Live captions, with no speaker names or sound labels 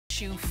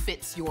shoe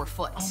fits your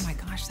foot. Oh my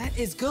gosh, that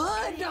is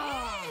good.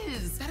 It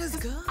is. That is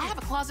good. I have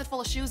a closet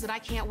full of shoes that I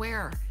can't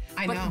wear.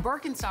 I know. But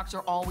Birkenstocks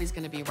are always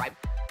going to be right.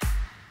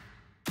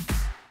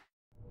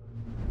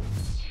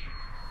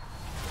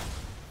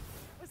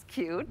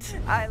 Cute.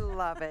 I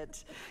love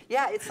it.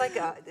 Yeah, it's like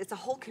it's a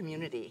whole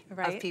community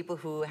right? of people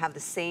who have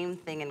the same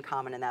thing in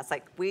common, and that's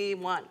like we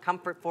want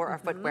comfort for our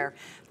footwear,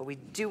 but we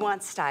do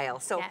want style.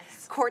 So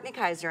Yes. Courtney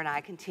Kaiser and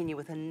I continue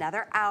with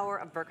another hour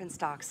of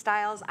Birkenstock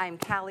styles. I'm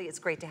Callie. It's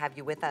great to have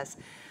you with us.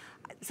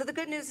 So the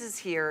good news is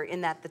here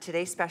in that the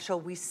Today Special,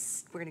 we're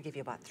going to give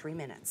you about 3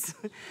 minutes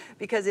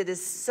because it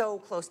is so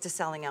close to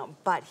selling out.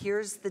 But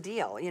here's the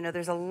deal. You know,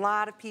 there's a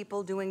lot of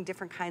people doing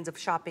different kinds of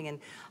shopping and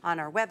on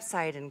our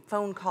website and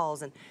phone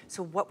calls. And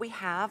so what we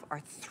have are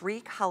 3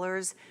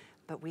 colors,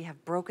 but we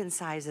have broken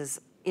sizes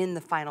in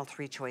the final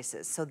 3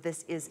 choices. So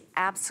this is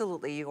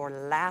absolutely your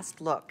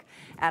last look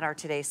at our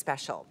Today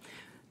Special.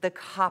 The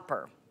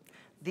copper,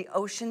 the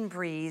ocean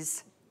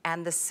breeze,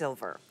 and the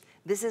silver.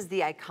 This is the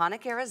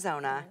iconic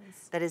Arizona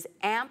that is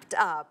amped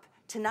up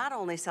to not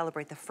only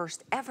celebrate the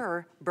first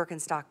ever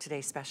Birkenstock Today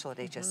Special at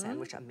HSN,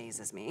 which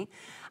amazes me,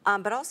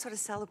 but also to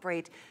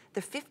celebrate the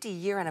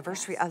 50-year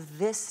anniversary of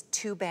this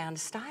 2-band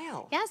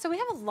style. Yeah, so we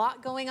have a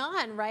lot going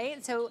on,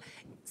 right? So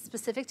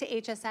specific to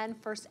HSN,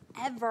 first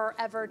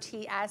ever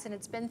TS, and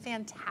it's been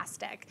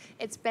fantastic.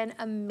 It's been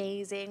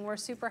amazing. We're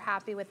super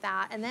happy with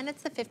that. And then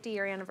it's the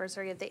 50-year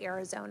anniversary of the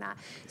Arizona.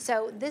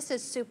 So this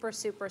is super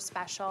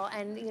special.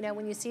 And you know,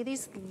 when you see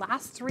these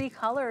last 3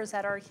 colors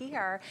that are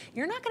here,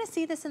 you're not gonna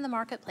see this in the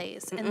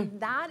marketplace. And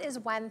that is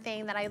one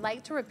thing that I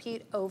like to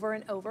repeat over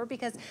and over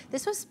because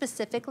this was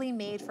specifically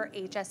made for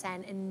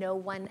HSN and no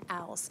one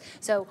else.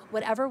 So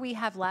whatever we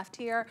have left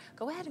here,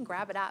 go ahead and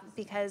grab it up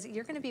because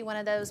you're gonna be one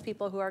of those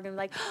people who are gonna be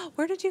like, oh,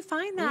 where did you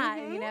find that?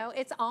 You know,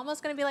 it's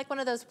almost gonna be like one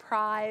of those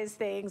prize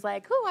things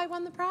like, oh, I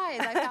won the prize,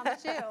 I found the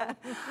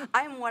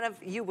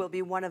shoe. You will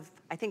be one of,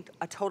 I think,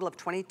 a total of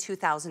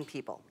 22,000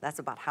 people. That's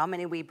about how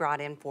many we brought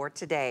in for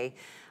today.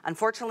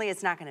 Unfortunately,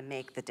 it's not gonna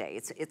make the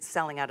day. It's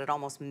selling out at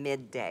almost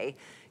midday.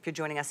 If you're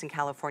joining us in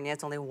California,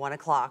 it's only 1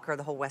 o'clock or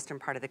the whole western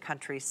part of the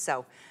country.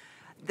 So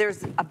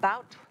there's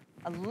about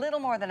a little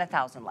more than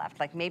 1,000 left,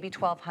 like maybe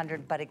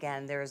 1,200, but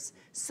again, there's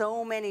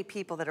so many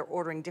people that are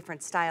ordering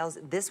different styles,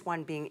 this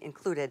one being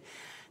included.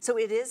 So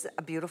it is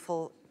a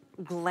beautiful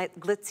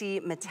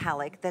glitzy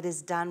metallic that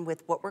is done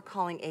with what we're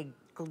calling a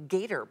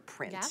gator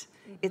print.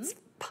 Yeah.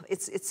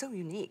 It's so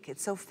unique,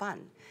 it's so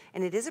fun.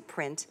 And it is a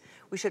print.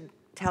 We should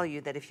tell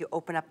you that if you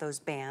open up those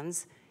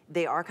bands,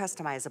 they are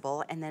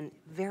customizable and then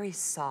very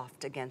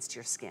soft against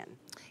your skin.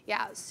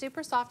 Yeah,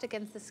 super soft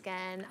against the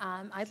skin.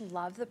 I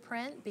love the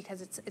print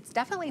because it's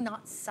definitely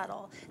not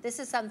subtle. This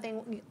is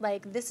something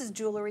like, this is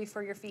jewelry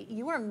for your feet.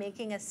 You are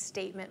making a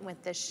statement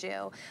with this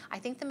shoe. I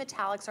think the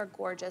metallics are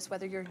gorgeous,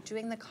 whether you're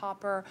doing the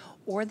copper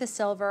or the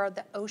silver,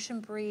 the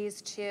ocean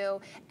breeze too.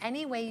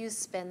 Any way you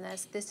spin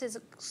this, this is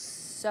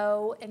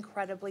so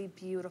incredibly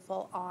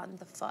beautiful on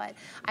the foot.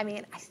 I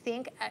mean, I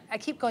think, I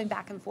keep going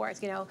back and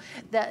forth, you know,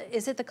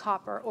 is it the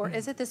copper or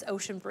is it this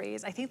ocean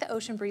breeze? I think the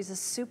ocean breeze is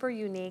super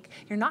unique.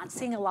 You're not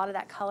seeing a lot of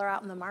that color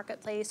out in the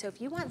marketplace, so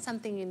if you want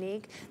something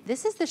unique,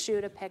 this is the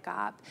shoe to pick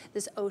up,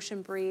 this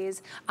ocean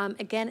breeze.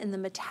 Again, in the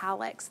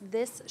metallics,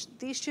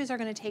 these shoes are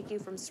gonna take you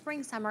from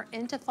spring, summer,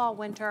 into fall,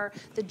 winter,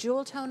 the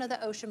jewel tone of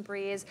the ocean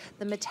breeze,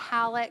 the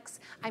metallics.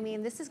 I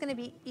mean, this is gonna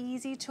be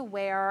easy to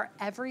wear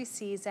every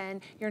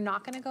season. You're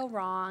not gonna go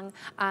wrong.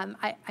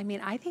 I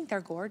mean, I think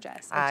they're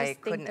gorgeous. I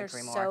just think they're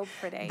so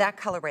pretty. That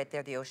color right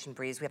there, the ocean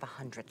breeze, we have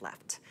 100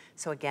 left.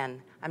 So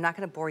again, I'm not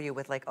gonna bore you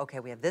with like, okay,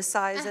 we have this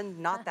size and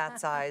not that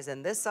size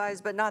and this size,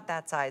 but not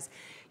that size.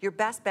 Your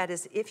best bet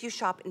is if you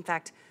shop, in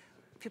fact,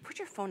 if you put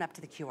your phone up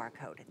to the QR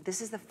code, this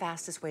is the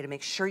fastest way to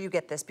make sure you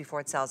get this before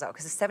it sells out,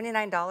 because it's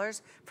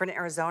 $79 for an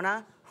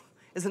Arizona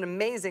is an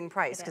amazing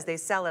price because they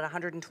sell at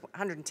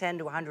 110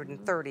 to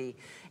 130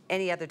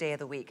 any other day of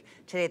the week.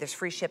 Today there's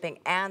free shipping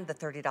and the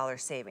 $30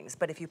 savings.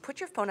 But if you put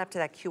your phone up to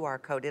that QR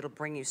code, it'll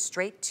bring you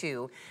straight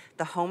to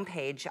the home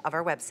page of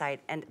our website,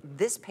 and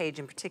this page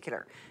in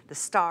particular, the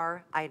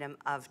star item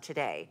of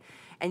today.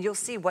 And you'll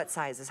see what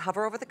sizes.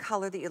 Hover over the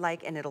color that you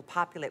like and it'll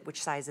populate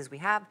which sizes we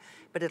have,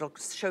 but it'll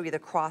show you the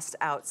crossed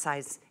out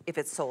size if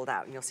it's sold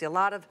out. And you'll see a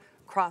lot of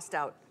crossed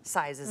out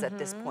sizes at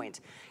this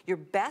point. Your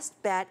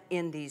best bet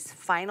in these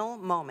final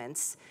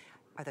moments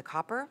are the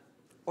copper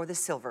or the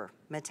silver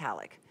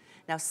metallic.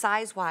 Now,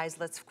 size-wise,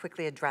 let's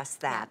quickly address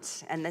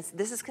that. And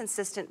this is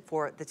consistent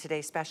for the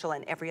Today Special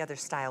and every other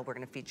style we're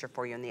going to feature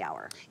for you in the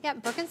hour. Yeah,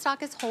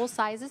 Birkenstock is whole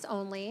sizes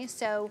only.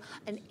 So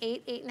an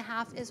 8,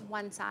 8.5 is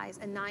one size.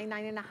 A 9,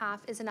 9.5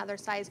 is another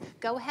size.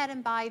 Go ahead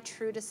and buy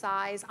true to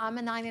size. I'm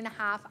a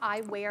 9.5.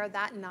 I wear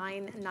that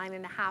 9,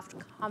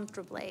 9.5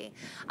 comfortably.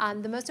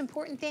 The most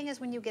important thing is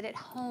when you get it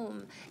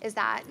home is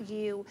that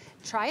you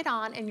try it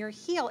on and your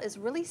heel is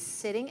really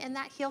sitting in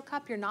that heel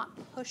cup. You're not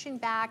pushing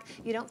back.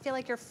 You don't feel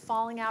like you're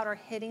falling out or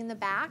hitting the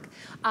back,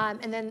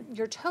 and then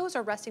your toes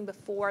are resting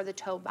before the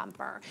toe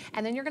bumper.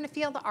 And then you're gonna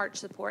feel the arch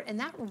support, and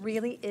that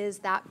really is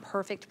that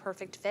perfect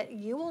fit.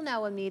 You will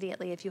know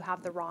immediately if you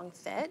have the wrong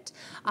fit,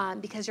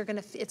 because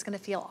it's gonna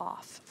feel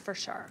off for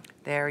sure.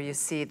 There you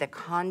see the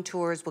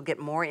contours. We'll get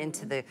more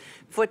into the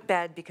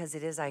footbed because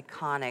it is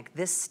iconic.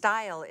 This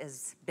style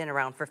has been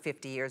around for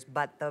 50 years,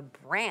 but the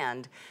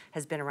brand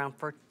has been around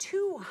for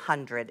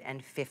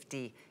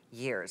 250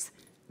 years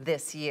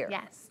this year.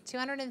 Yes,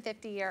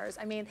 250 years.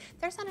 I mean,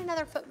 there's not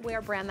another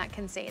footwear brand that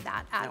can say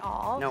that at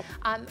all. Nope.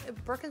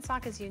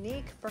 Birkenstock is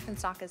unique.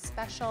 Birkenstock is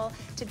special.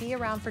 To be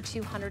around for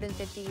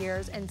 250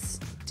 years and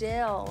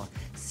still,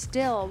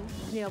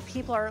 you know,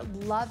 people are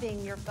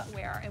loving your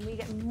footwear, and we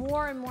get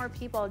more and more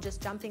people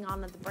just jumping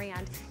onto the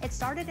brand. It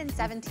started in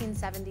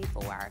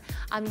 1774.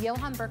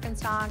 Johann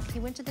Birkenstock, he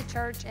went to the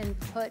church and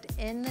put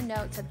in the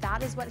notes that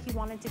that is what he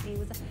wanted to be.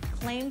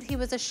 Claimed he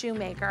was a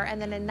shoemaker,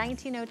 and then in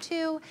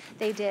 1902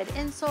 they did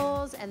insoles,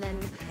 and then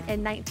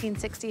in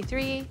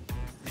 1963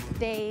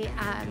 they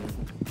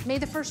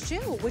made the first shoe,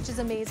 which is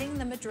amazing,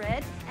 the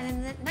Madrid, and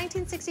in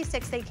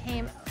 1966 they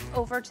came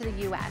over to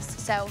the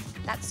US, so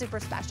that's super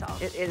special.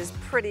 It is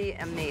pretty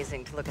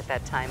amazing to look at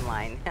that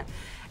timeline.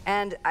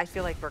 And I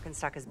feel like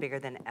Birkenstock is bigger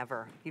than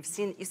ever. You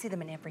see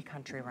them in every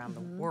country around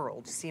the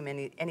world. You see them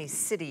in any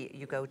city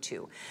you go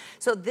to.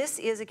 So this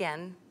is,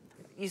 again,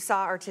 you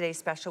saw our today's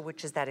special,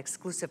 which is that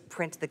exclusive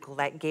print, the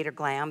Gator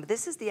Glam.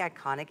 This is the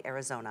iconic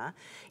Arizona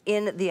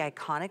in the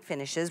iconic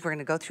finishes. We're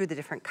gonna go through the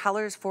different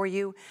colors for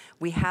you.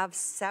 We have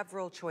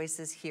several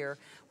choices here.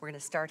 We're gonna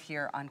start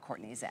here on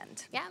Courtney's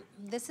end. Yeah,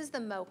 this is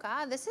the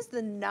mocha. This is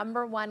the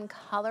 #1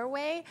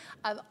 colorway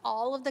of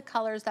all of the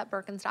colors that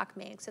Birkenstock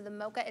makes. So the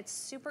mocha, it's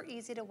super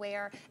easy to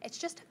wear. It's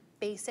just a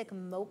basic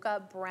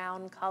mocha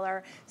brown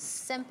color,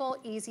 simple,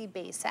 easy,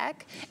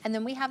 basic. And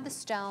then we have the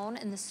stone,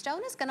 and the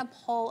stone is gonna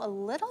pull a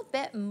little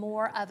bit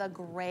more of a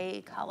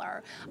gray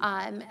color.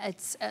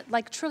 It's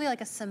truly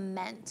like a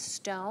cement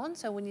stone.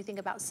 So when you think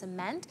about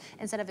cement,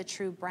 instead of a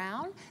true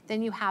brown,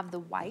 then you have the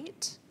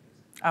white.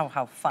 Oh,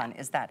 how fun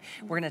is that?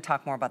 We're gonna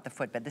talk more about the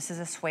footbed. This is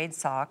a suede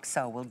sock,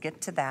 so we'll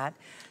get to that.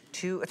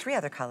 3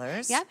 other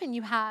colors. Yep, and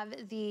you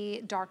have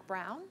the dark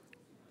brown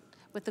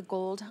with the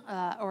gold,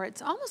 or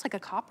it's almost like a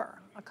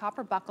copper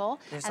buckle.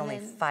 There's and only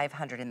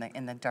 500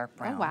 in the dark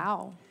brown. Oh,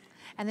 wow.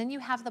 And then you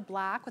have the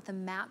black with the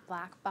matte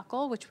black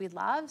buckle, which we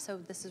love. So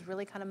this is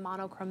really kind of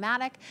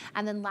monochromatic.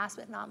 And then last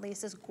but not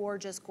least is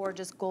gorgeous,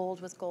 gorgeous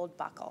gold with gold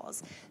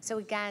buckles. So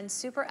again,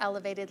 super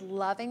elevated,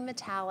 loving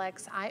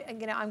metallics.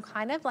 I'm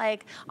kind of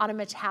like on a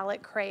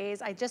metallic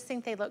craze. I just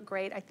think they look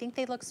great. I think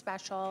they look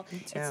special. Me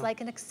too. It's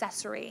like an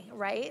accessory,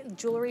 right?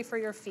 Jewelry for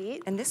your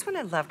feet. And this one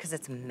I love because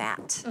it's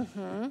matte.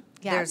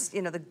 Yeah. There's,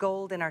 the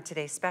gold in our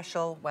today's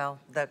special, well,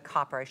 the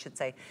copper, I should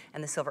say,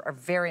 and the silver are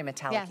very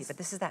metallic-y, Yes. but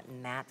this is that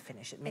matte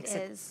finish. It makes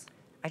It it, is.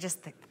 I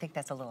just think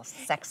that's a little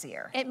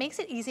sexier. It makes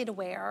it easy to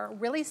wear,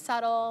 really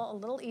subtle, a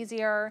little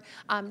easier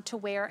to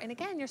wear. And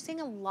again, you're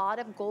seeing a lot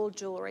of gold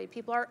jewelry.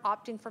 People are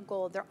opting for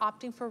gold. They're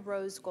opting for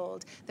rose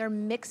gold. They're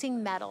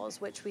mixing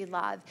metals, which we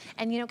love.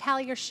 And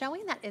Callie, you're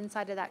showing that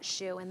inside of that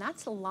shoe, and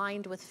that's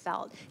lined with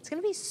felt. It's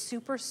gonna be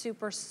super,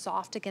 super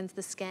soft against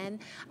the skin.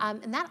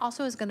 And that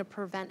also is gonna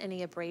prevent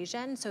any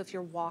abrasion. So if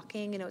you're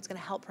walking, it's gonna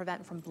help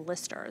prevent from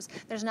blisters.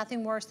 There's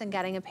nothing worse than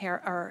getting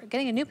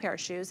a new pair of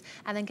shoes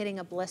and then getting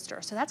a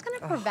blister. So that's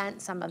gonna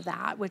prevent some of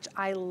that, which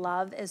I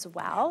love as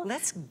well.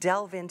 Let's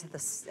delve into the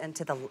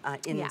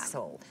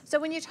insole.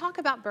 So when you talk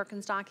about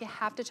Birkenstock, you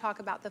have to talk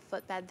about the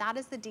footbed. That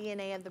is the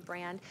DNA of the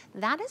brand.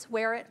 That is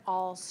where it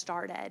all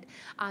started,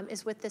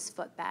 is with this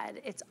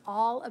footbed. It's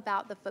all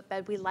about the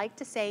footbed. We like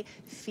to say,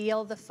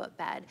 feel the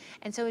footbed.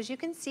 And so as you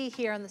can see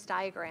here on this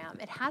diagram,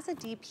 it has a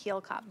deep heel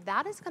cup.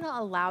 That is gonna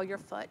allow your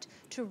foot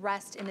to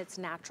rest in its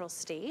natural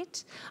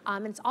state.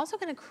 It's also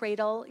gonna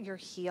cradle your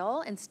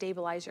heel and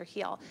stabilize your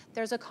heel.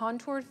 There's a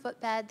contoured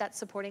footbed that's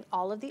supporting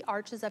all of the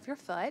arches of your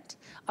foot,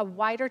 a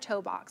wider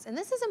toe box. And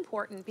this is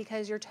important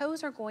because your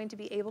toes are going to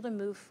be able to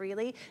move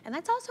freely, and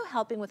that's also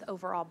helping with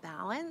overall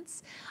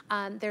balance.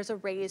 There's a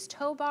raised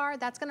toe bar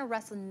that's gonna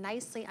rest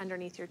nicely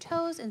underneath your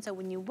toes, and so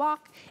when you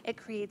walk, it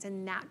creates a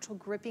natural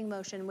gripping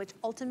motion, which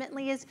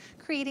ultimately is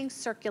creating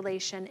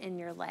circulation in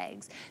your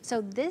legs. So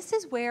this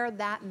is where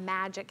that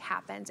magic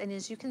happens. And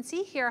as you can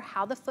see here,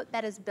 how the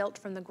footbed is built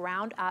from the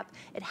ground up,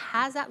 it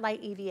has that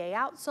light EVA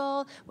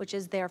outsole, which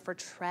is there for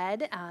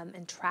tread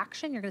and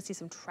traction. You're gonna see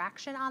some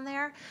traction on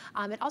there.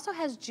 It also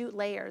has jute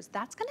layers.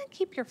 That's gonna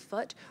keep your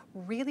foot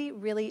really,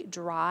 really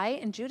dry.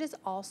 And jute is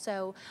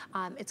also,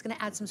 it's gonna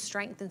add some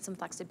strength and some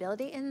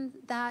flexibility in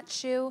that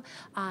shoe.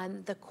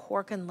 The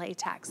cork and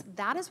latex,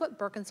 that is what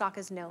Birkenstock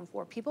is known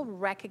for. People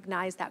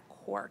recognize that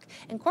cork.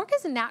 And cork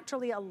is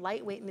naturally a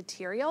lightweight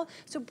material,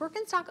 so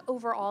Birkenstock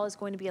overall is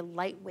going to be a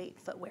lightweight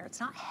footwear. It's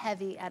not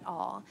heavy at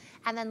all.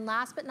 And then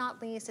last but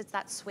not least, it's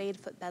that suede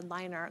footbed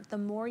liner. The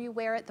more you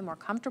wear it, the more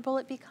comfortable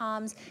it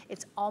becomes.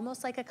 It's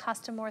almost like a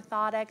custom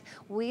orthotic.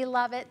 We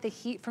love it. The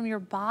heat from your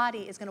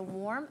body is gonna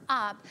warm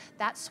up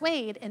that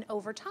suede, and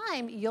over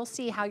time, you'll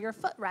see how your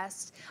foot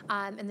rests,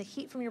 and the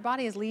heat from your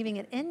body is leaving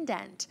an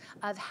indent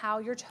of how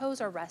your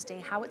toes are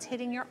resting, how it's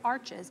hitting your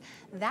arches.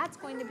 That's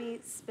going to be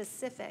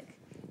specific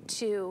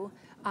to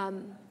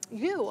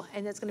you,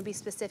 and it's gonna be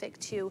specific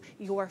to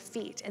your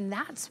feet, and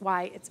that's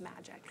why it's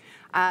magic.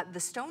 The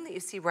stone that you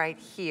see right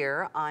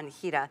here on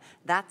Hita,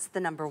 that's the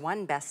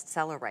 #1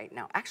 bestseller right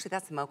now. Actually,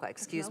 that's the mocha,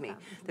 excuse me.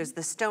 There's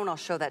the stone, I'll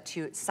show that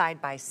to you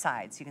side by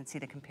side so you can see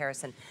the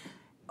comparison.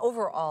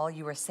 Overall,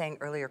 you were saying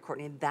earlier,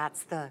 Courtney,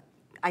 that's the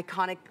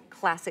iconic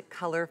classic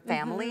color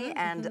family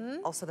and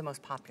also the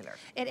most popular.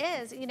 It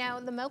is, you know,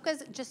 the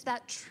mocha's just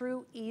that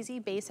true easy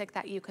basic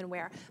that you can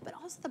wear, but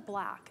also the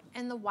black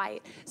and the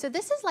white. So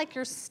this is like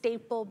your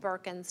staple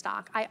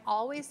Birkenstock. I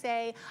always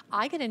say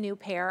I get a new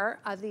pair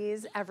of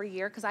these every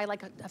year because I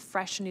like a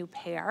fresh new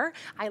pair.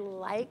 I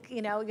like,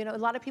 you know, a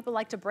lot of people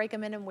like to break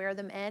them in and wear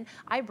them in.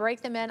 I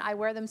break them in, I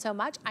wear them so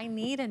much, I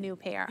need a new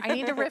pair. I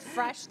need to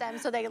refresh them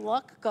so they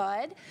look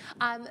good.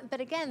 But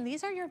again,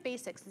 these are your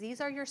basics.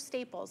 These are your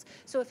staples.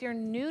 So if you're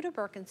new to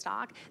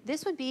Birkenstock,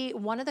 this would be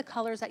one of the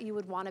colors that you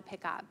would want to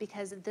pick up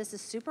because this is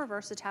super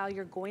versatile.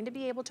 You're going to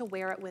be able to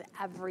wear it with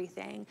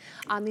everything.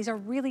 These are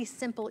really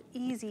simple,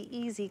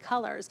 easy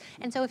colors.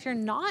 And so if you're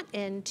not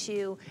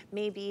into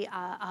maybe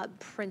a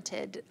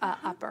printed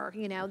upper,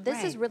 you know,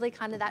 this is really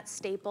kind of that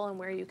staple and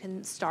where you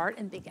can start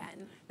and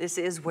begin. This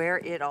is where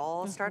it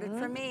all started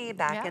for me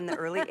back in the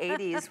early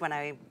 80s when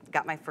I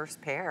got my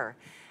first pair.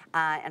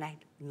 And I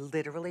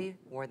literally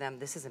wore them.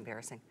 This is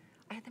embarrassing.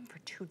 I had them for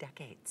 2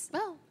 decades.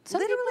 Well,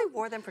 literally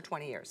wore them for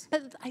 20 years.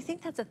 But I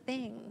think that's a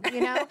thing, you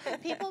know?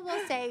 People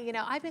will say, you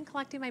know, I've been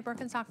collecting my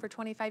Birkenstock for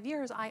 25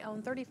 years. I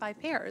own 35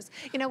 pairs.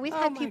 You know, we've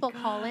had people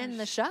call in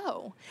the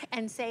show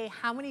and say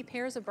how many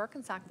pairs of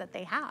Birkenstock that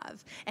they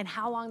have and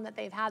how long that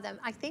they've had them.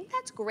 I think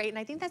that's great, and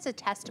I think that's a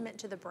testament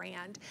to the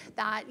brand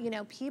that, you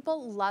know,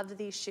 people love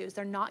these shoes.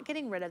 They're not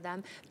getting rid of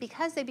them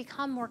because they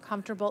become more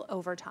comfortable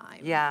over time.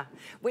 Yeah,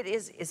 what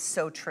is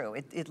so true.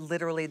 It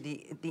literally,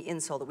 the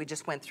insole that we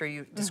just went through,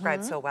 you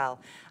described so well.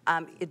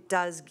 It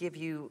does give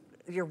you,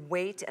 your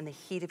weight and the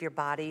heat of your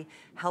body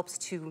helps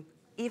to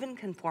even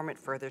conform it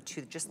further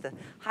to just the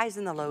highs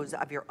and the lows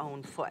of your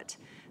own foot.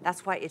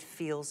 That's why it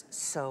feels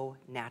so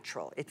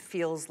natural. It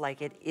feels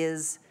like it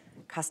is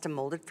custom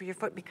molded for your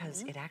foot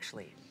because it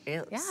actually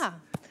is. Yeah.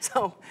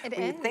 So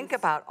when you think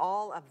about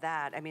all of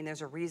that, I mean,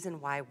 there's a reason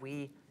why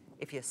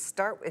if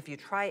you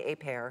try a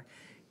pair,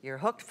 you're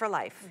hooked for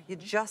life. You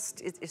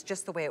just, it's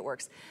just the way it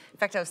works. In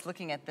fact, I was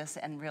looking at this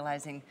and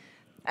realizing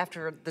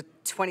after the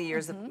 20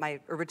 years of my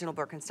original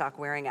Birkenstock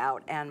wearing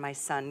out, and my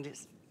son,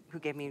 who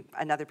gave me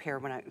another pair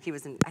when he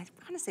was in, I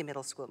want to say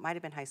middle school, it might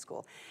have been high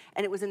school,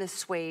 and it was in a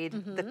suede,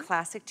 the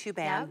classic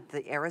 2-band,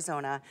 the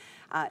Arizona.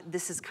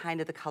 This is kind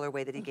of the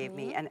colorway that he gave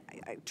me, and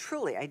I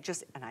truly,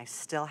 and I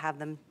still have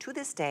them to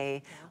this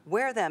day,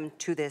 wear them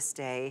to this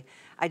day.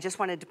 I just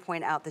wanted to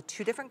point out the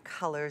 2 different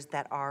colors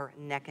that are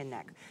neck and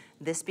neck.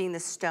 This being the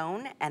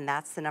stone, and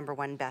that's the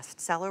 #1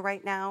 bestseller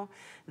right now.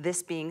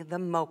 This being the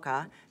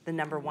mocha, the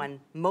 #1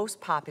 most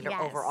popular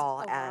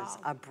overall as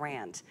a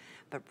brand.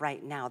 But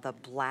right now, the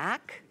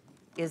black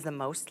is the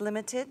most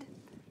limited,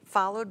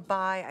 followed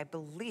by, I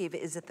believe,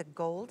 is it the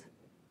gold?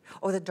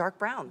 Or the dark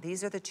brown.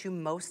 These are the 2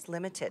 most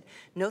limited.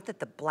 Note that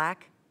the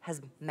black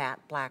has matte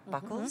black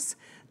buckles.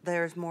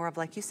 There's more of,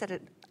 like you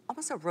said,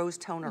 almost a rose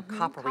tone or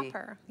coppery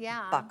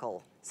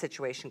buckle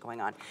situation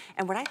going on.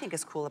 And what I think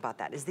is cool about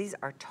that is these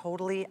are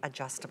totally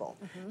adjustable.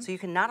 So you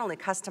can not only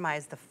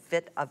customize the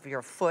fit of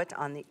your foot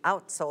on the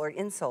outsole or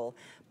insole,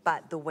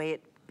 but the way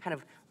it kind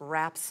of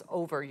wraps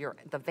over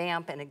the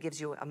vamp, and it gives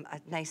you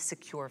a nice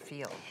secure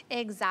feel.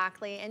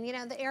 Exactly, and you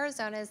know, the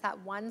Arizona is that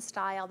one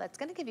style that's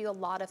gonna give you a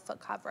lot of foot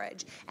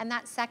coverage, and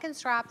that second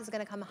strap is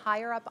gonna come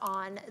higher up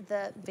on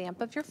the vamp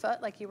of your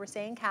foot, like you were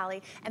saying,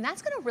 Callie, and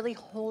that's gonna really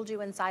hold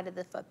you inside of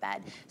the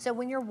footbed. So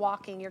when you're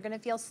walking, you're gonna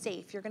feel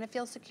safe, you're gonna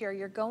feel secure,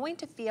 you're going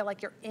to feel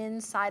like you're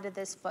inside of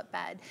this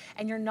footbed,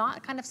 and you're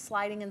not kind of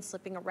sliding and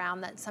slipping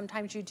around that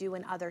sometimes you do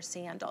in other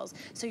sandals.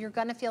 So you're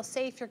gonna feel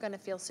safe, you're gonna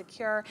feel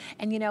secure,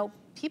 and you know,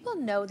 people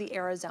know the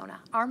Arizona,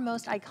 our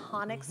most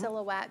iconic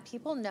silhouette.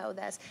 People know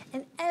this,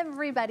 and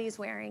everybody's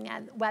wearing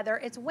it, whether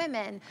it's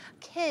women,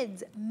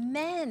 kids,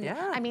 men.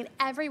 I mean,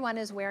 everyone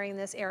is wearing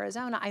this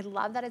Arizona. I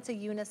love that it's a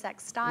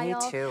unisex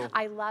style. Me too.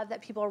 I love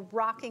that people are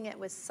rocking it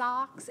with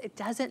socks. It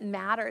doesn't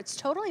matter. It's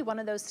totally one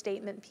of those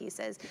statement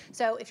pieces.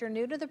 So if you're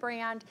new to the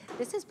brand,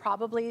 this is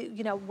probably,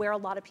 you know, where a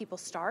lot of people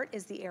start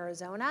is the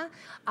Arizona.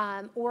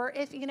 Or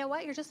if, you know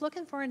what, you're just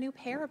looking for a new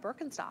pair of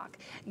Birkenstock.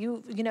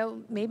 You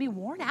know, maybe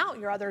worn out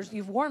your others.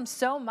 You've worn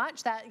so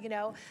much that, you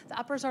know, the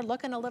uppers are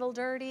looking a little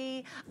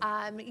dirty.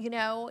 You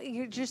know,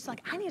 you're just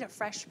like, I need a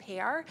fresh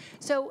pair.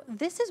 So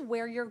this is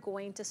where you're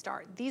going to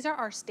start. These are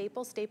our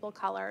staple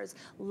colors.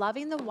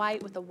 Loving the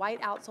white with the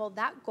white outsole,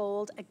 that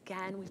gold,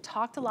 again, we've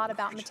talked a lot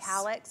about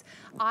metallics.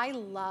 I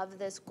love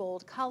this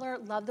gold color,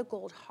 love the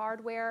gold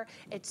hardware.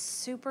 It's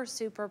super,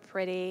 super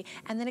pretty.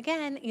 And then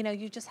again, you know,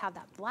 you just have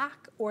that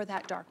black or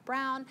that dark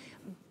brown.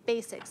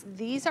 basics.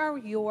 These are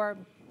your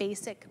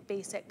basic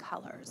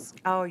colors.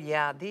 Oh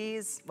yeah,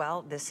 these,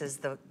 well, this is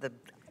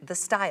the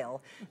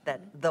style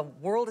that the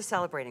world is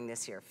celebrating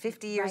this year.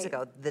 50 years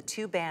ago, the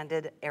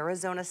two-banded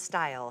Arizona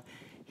style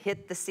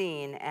hit the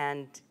scene,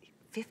 and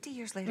 50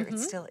 years later,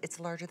 it's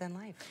larger than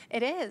life.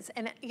 It is,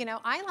 and you know,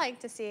 I like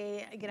to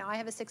see, you know, I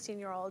have a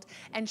 16-year-old,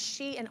 and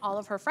she and all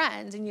of her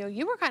friends, and you know,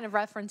 you were kind of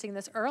referencing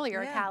this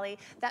earlier, Callie,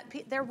 that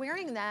they're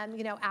wearing them,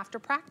 you know, after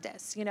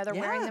practice. You know, they're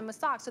wearing them with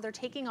socks, so they're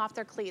taking off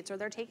their cleats, or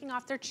they're taking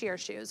off their cheer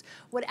shoes,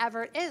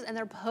 whatever it is, and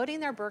they're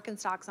putting their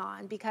Birkenstocks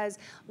on, because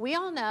we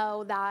all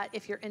know that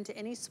if you're into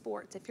any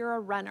sports, if you're a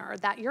runner,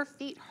 that your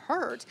feet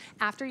hurt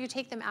after you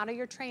take them out of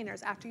your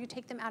trainers, after you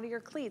take them out of your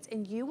cleats,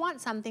 and you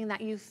want something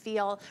that you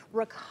feel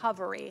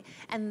recovery.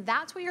 And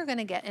that's what you're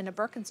gonna get in a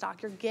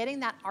Birkenstock. You're getting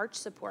that arch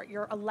support.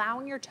 You're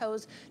allowing your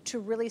toes to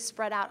really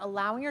spread out,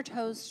 allowing your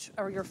toes,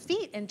 or your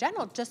feet in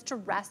general, just to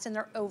rest in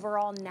their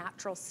overall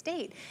natural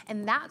state.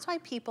 And that's why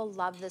people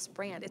love this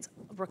brand. It's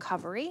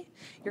recovery.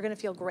 You're gonna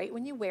feel great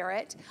when you wear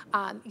it.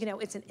 You know,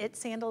 it's an it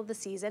sandal of the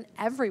season.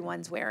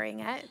 Everyone's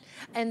wearing it.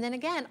 And then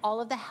again, all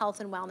of the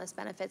health and wellness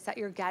benefits that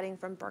you're getting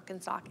from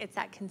Birkenstock. It's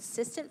that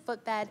consistent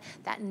footbed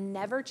that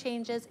never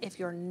changes. If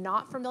you're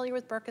not familiar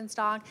with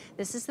Birkenstock,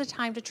 this is the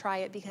time to try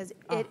it, because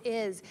it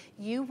is,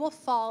 you will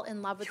fall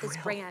in love with this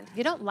brand.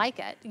 You don't like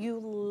it, you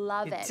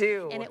love it.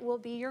 Do. And it will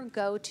be your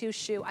go-to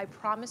shoe. I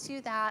promise you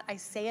that. I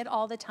say it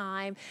all the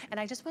time, and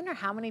I just wonder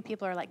how many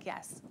people are like,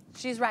 yes,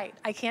 she's right,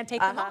 I can't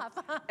take them off.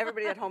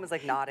 Everybody at home is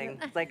like nodding,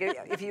 like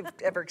if you've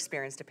ever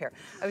experienced a pair.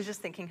 I was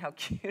just thinking how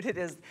cute it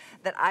is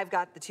that I've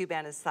got the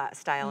two-banded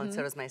style, and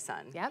so does my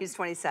son. He's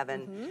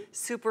 27,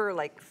 super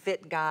like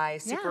fit guy,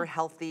 super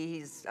healthy.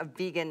 He's a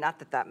vegan, not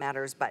that that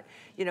matters, but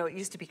you know, it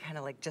used to be kind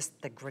of like just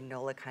the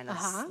granola kind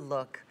of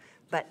look,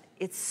 but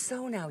it's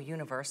so now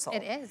universal.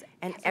 It is.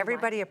 And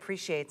everybody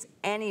appreciates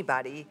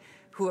anybody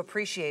who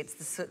appreciates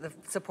the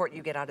support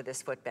you get out of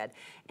this footbed.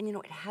 And you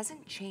know, it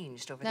hasn't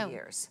changed over the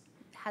years.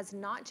 Has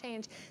not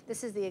changed.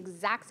 This is the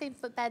exact same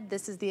footbed.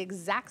 This is the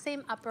exact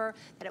same upper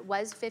that it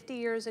was 50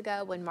 years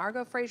ago when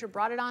Margot Fraser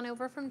brought it on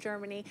over from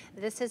Germany.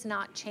 This has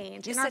not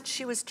changed. You said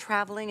she was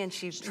traveling and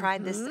she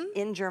tried this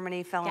in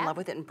Germany, fell in love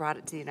with it, and brought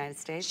it to the United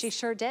States? She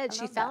sure did.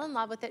 She fell in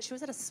love with it. She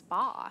was at a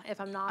spa,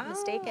 if I'm not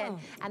mistaken,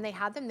 and they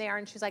had them there,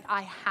 and she's like,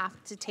 I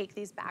have to take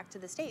these back to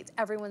the States.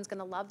 Everyone's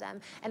gonna love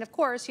them. And of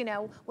course, you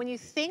know, when you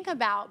think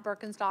about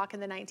Birkenstock in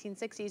the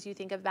 1960s, you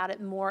think about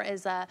it more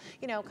as a,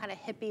 you know, kind of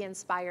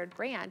hippie-inspired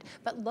brand.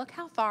 But look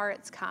how far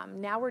it's come.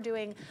 Now we're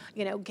doing,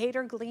 you know,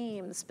 Gator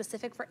Gleams,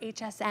 specific for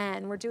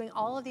HSN. We're doing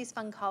all of these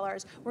fun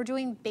colors. We're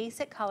doing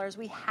basic colors.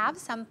 We have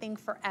something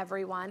for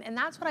everyone, and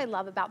that's what I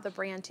love about the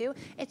brand too.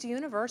 It's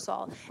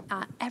universal.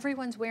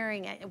 Everyone's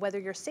wearing it, whether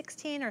you're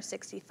 16 or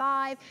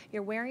 65,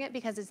 you're wearing it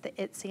because it's the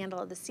it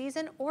sandal of the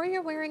season, or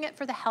you're wearing it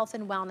for the health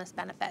and wellness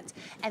benefits.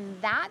 And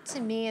that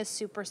to me is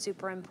super,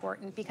 super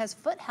important, because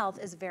foot health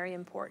is very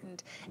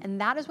important.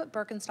 And that is what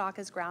Birkenstock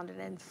is grounded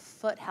in,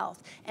 foot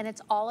health. And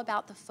it's all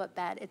about the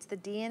footbed. It's the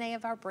DNA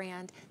of our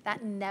brand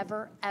that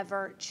never,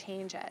 ever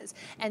changes.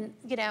 And,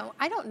 you know,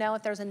 I don't know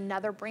if there's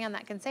another brand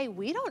that can say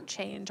we don't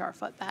change our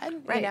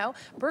footbed, you know?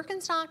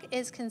 Birkenstock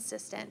is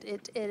consistent.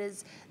 It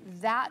is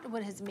that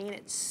what has made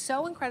it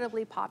so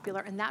incredibly popular,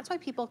 and that's why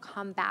people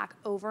come back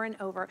over and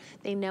over.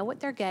 They know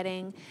what they're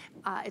getting.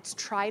 It's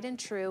tried and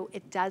true.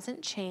 It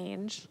doesn't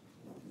change.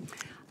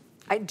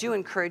 I do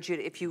encourage you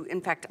to, if you,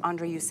 in fact,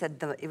 Andre, you said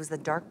it was the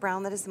dark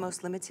brown that is the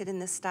most limited in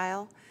this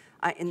style,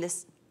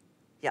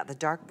 yeah, the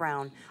dark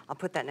brown. I'll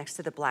put that next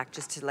to the black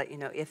just to let you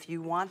know. If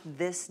you want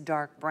this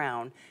dark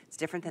brown, it's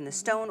different than the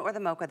stone or the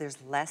mocha.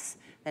 There's less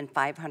than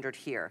 500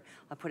 here.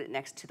 I'll put it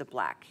next to the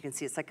black. You can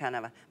see it's like kind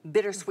of a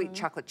bittersweet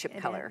chocolate chip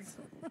color.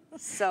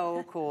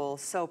 So cool,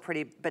 so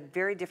pretty, but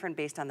very different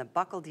based on the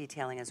buckle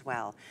detailing as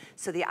well.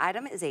 So the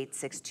item is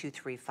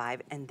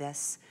 86235, and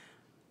this,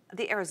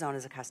 the Arizona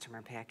is a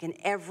customer pick in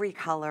every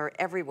color,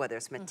 whether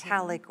it's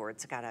metallic or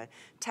it's got a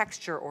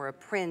texture or a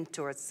print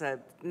or it's a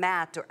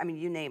matte, or I mean,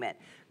 you name it.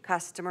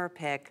 Customer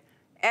pick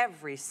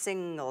every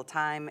single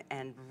time,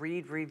 and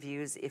read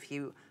reviews if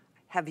you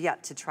have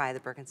yet to try the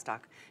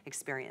Birkenstock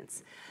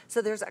experience. So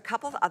there's a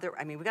couple of other,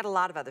 I mean, we got a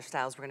lot of other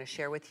styles we're gonna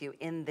share with you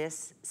in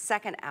this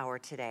second hour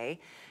today.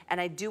 And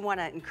I do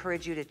wanna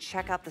encourage you to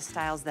check out the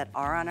styles that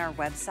are on our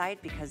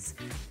website, because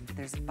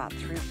there's about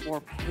 3 or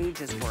 4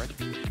 pages worth.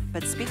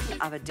 But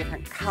speaking of a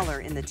different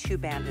color in the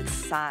two-banded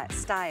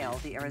style,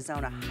 the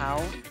Arizona,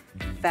 how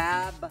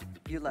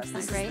fabulous.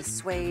 This is the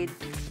suede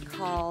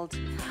called?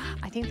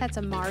 I think that's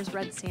a Mars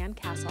Red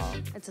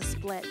Sandcastle. It's a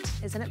split.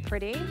 Isn't it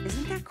pretty?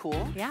 Isn't that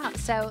cool? Yeah,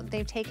 so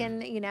they've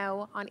taken, you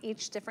know, on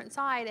each different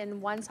side,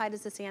 and one side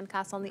is the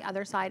Sandcastle and the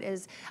other side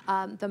is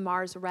the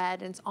Mars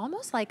Red, and it's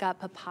almost like a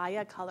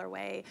papaya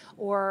colorway,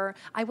 or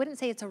I wouldn't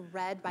say it's a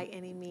red by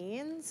any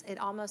means. It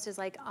almost is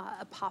like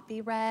a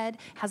poppy red,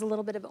 has a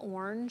little bit of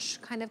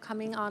orange kind of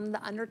coming on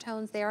the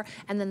undertones there,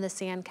 and then the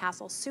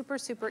Sandcastle. Super,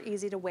 super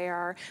easy to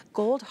wear.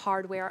 Gold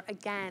hardware.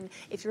 Again,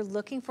 if you're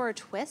looking for a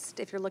twist,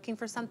 if you're looking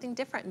for something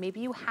different, maybe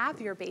you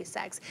have your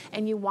basics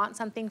and you want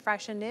something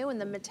fresh and new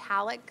and the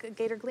metallic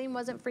Gator Gleam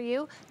wasn't for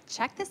you,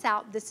 check this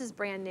out. This is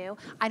brand new.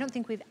 I don't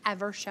think we've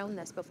ever shown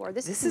this before.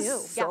 This is new.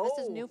 So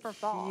this is new for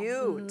fall.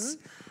 Cute. Isn't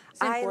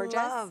it gorgeous?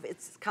 Love,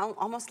 it's kind of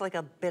almost like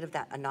a bit of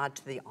that, a nod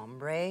to the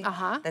ombre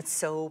that's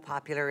so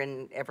popular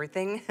in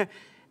everything.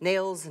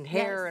 Nails and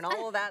hair and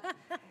all of that.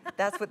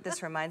 That's what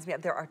this reminds me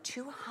of. There are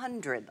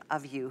 200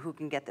 of you who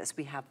can get this.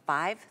 We have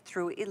 5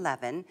 through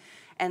 11.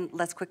 And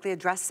let's quickly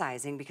address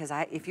sizing, because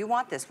if you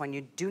want this one,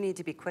 you do need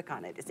to be quick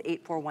on it. It's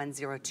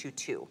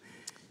 841022.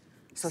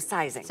 So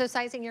sizing. So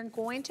sizing, you're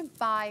going to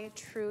buy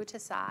true to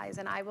size.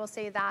 And I will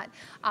say that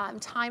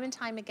time and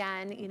time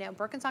again, you know,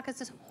 Birkenstock is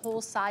just whole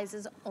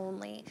sizes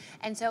only.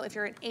 And so if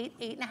you're an 8,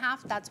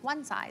 8.5, that's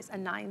one size. A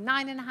 9,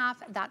 9.5,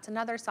 that's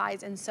another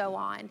size, and so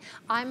on.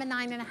 I'm a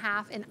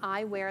 9.5, and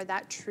I wear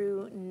that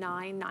true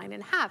 9,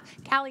 9.5.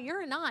 Callie,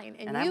 you're a 9,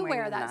 and you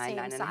wear that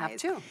same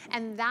size. Too.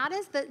 And that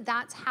is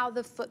that's how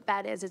the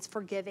footbed is. It's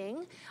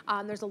forgiving.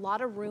 There's a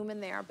lot of room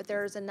in there, but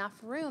there's enough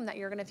room that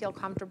you're going to feel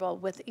comfortable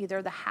with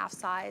either the half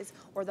size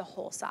or the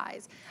whole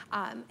size.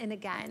 And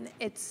again,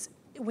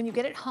 when you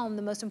get it home,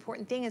 the most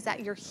important thing is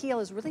that your heel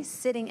is really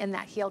sitting in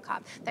that heel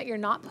cup, that you're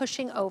not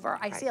pushing over.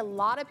 I see a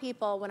lot of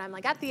people when I'm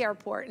like at the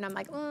airport and I'm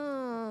like,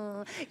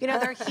 you know,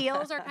 their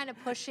heels are kind of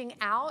pushing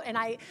out, and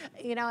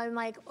I'm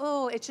like,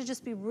 oh, it should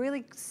just be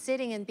really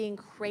sitting and being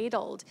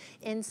cradled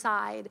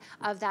inside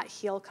of that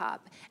heel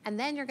cup. And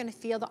then you're gonna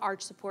feel the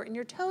arch support, and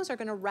your toes are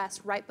gonna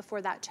rest right before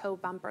that toe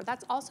bumper.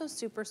 That's also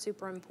super,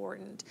 super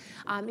important.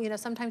 You know,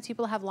 sometimes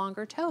people have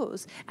longer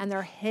toes and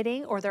they're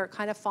hitting or they're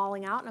kind of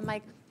falling out, and I'm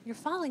like, you're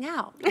falling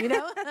out, you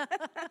know?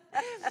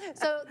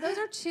 So those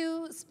are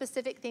two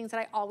specific things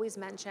that I always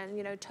mention,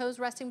 you know, toes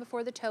resting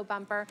before the toe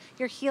bumper,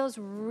 your heel's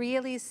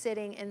really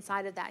sitting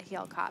inside of that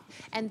heel cup,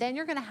 and then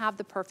you're gonna have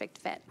the perfect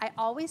fit. I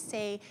always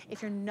say,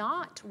 if you're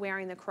not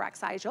wearing the correct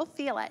size, you'll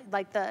feel it.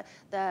 Like the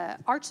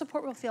arch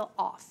support will feel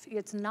off.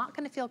 It's not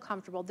gonna feel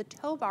comfortable. The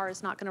toe bar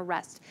is not gonna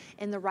rest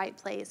in the right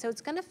place, so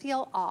it's gonna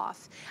feel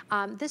off.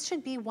 This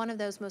should be one of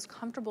those most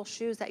comfortable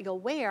shoes that you'll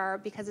wear,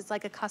 because it's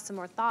like a custom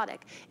orthotic.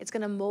 It's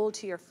gonna mold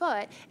to your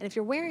foot, and if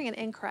you're wearing an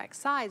incorrect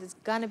size, it's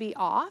gonna be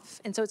off,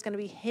 and so it's gonna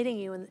be hitting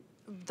you in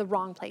the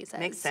wrong places.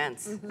 Makes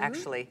sense,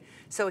 actually.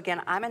 So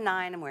again, I'm a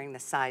 9, I'm wearing the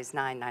size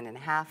 9,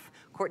 9.5.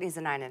 Courtney's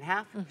a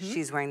 9.5,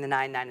 she's wearing the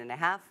 9,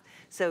 9.5.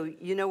 So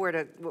you know where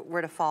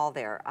to fall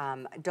there.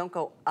 Don't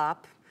go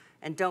up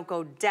and don't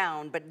go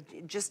down,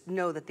 but just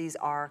know that these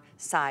are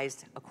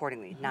sized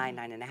accordingly. 9,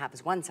 9.5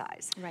 is one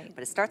size. Right.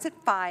 But it starts at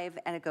 5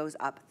 and it goes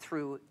up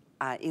through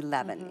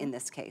 11 in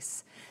this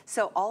case.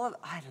 So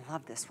I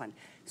love this one.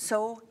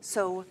 So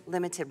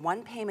limited.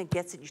 One payment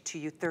gets it to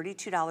you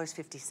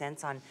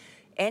 $32.50 on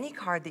any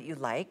card that you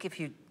like. If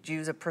you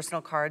use a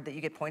personal card that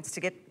you get points to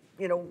get,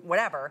 you know,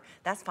 whatever,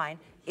 that's fine.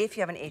 If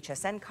you have an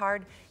HSN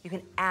card, you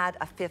can add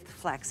a 5th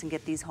flex and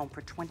get these home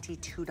for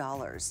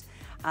 $22.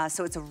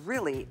 So it's a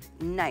really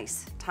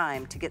nice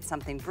time to get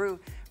something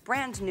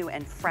brand new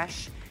and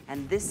fresh,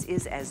 and this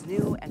is as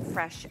new and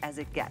fresh as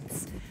it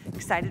gets.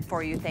 Excited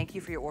for you. Thank you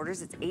for your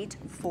orders. It's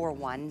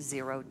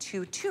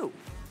 841022.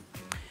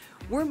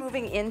 We're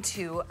moving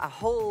into a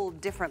whole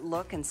different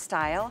look and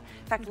style.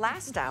 In fact,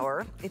 last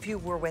hour, if you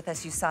were with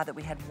us, you saw that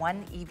we had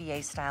one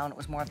EVA style, and it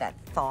was more of that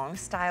thong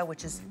style,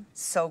 which is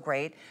so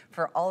great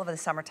for all of the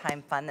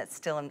summertime fun that's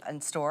still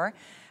in store.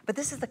 But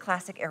this is the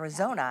classic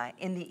Arizona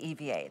in the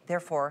EVA,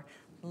 therefore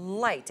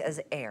light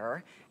as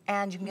air,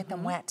 and you can get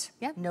them wet,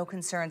 no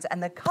concerns.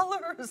 And the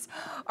colors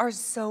are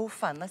so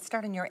fun. Let's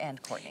start on your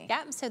end, Courtney.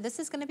 Yeah, so this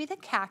is gonna be the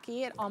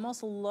khaki. It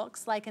almost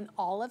looks like an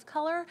olive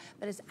color,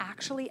 but it's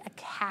actually a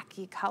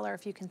khaki color,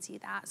 if you can see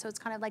that. So it's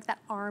kind of like that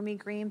army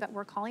green, but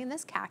we're calling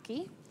this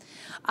khaki.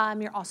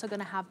 You're also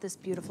gonna have this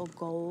beautiful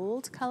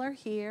gold color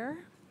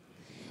here.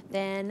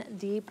 Then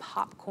the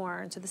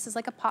popcorn. So this is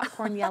like a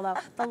popcorn yellow.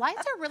 The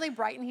lights are really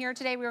bright in here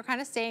today. We were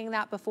kind of saying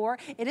that before.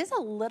 It is a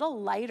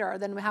little lighter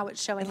than how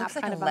it's showing up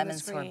kind of on the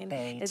screen.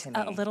 It's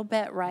a little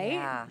bit, right?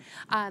 Yeah.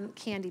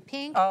 Candy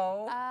pink.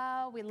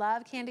 Oh, we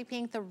love candy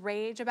pink. The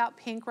rage about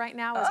pink right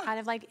now is kind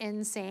of like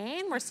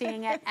insane. We're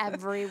seeing it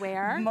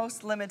everywhere.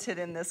 Most limited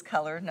in this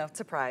color, not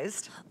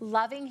surprised.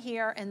 Loving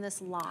here in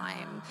this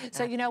lime.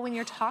 So, you know, when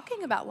you're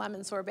talking about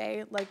lemon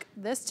sorbet, like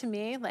this to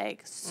me,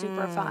 like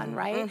super fun,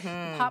 right?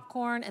 The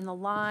popcorn and the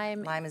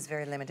lime. Lime is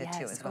very limited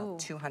too as well. Ooh.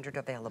 200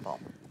 available.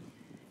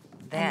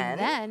 And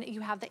then you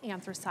have the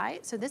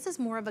anthracite. So this is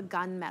more of a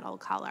gunmetal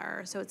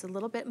color. So it's a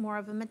little bit more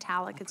of a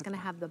metallic. It's gonna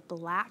have the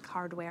black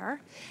hardware.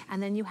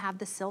 And then you have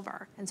the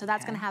silver. And so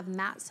that's gonna have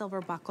matte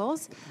silver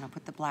buckles. And I'll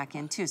put the black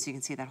in too, so you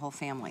can see that whole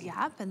family.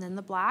 Yep, and then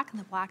the black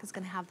is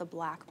gonna have the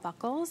black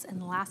buckles.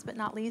 And last but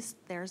not least,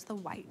 there's the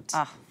white.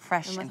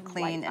 Fresh and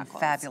clean and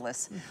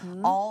fabulous.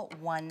 All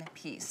one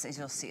piece, as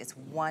you'll see. It's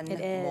one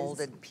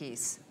molded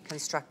piece,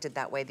 constructed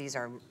that way. These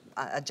are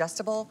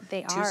adjustable,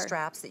 They two are.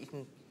 straps that you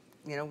can,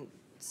 you know,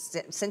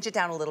 cinch it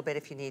down a little bit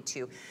if you need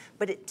to.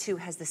 But it too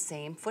has the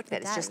same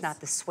footbed. It's just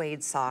not the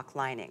suede sock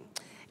lining.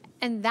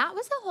 And that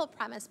was the whole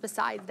premise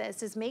beside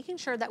this, is making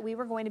sure that we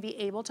were going to be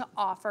able to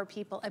offer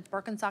people a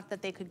Birkenstock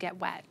that they could get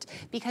wet,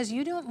 because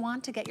you don't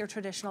want to get your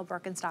traditional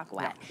Birkenstock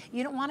wet. No.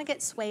 You don't want to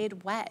get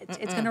suede wet.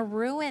 It's going to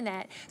ruin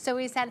it. So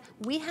we said,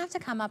 we have to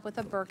come up with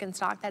a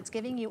Birkenstock that's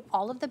giving you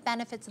all of the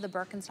benefits of the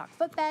Birkenstock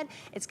footbed.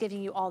 It's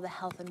giving you all the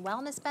health and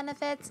wellness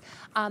benefits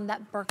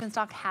that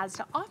Birkenstock has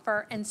to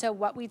offer. And so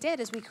what we did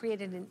is we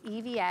created an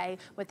EVA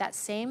with that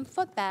same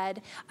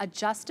footbed,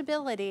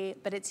 adjustability,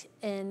 but it's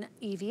in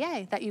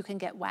EVA that you can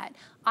get wet.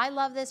 I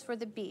love this for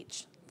the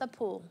beach, the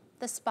pool,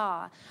 the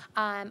spa.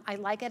 I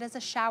like it as a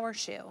shower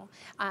shoe.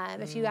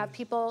 If you have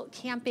people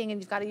camping and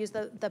you've got to use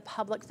the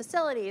public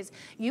facilities,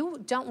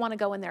 you don't want to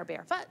go in there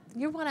barefoot.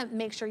 You want to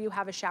make sure you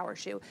have a shower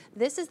shoe.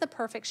 This is the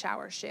perfect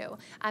shower shoe.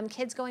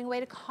 Kids going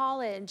away to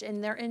college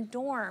and they're in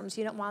dorms,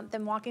 you don't want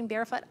them walking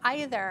barefoot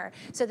either.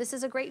 So this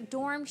is a great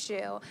dorm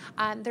shoe.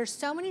 There's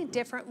so many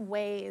different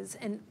ways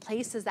and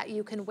places that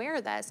you can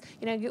wear this.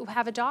 You know, you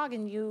have a dog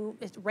and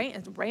it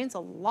rains a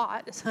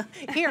lot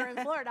here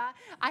in Florida.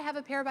 I have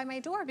a pair by my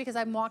door because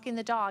I'm walking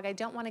the dog. I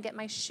don't want to get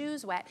my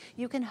shoes wet.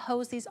 You can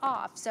hose these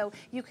off, so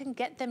you can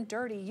get them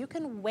dirty. You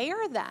can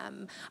wear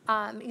them.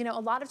 You know, a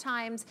lot of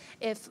times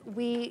if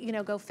we, you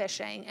know, go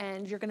fishing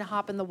and you're going to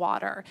hop in the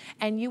water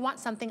and you want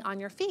something on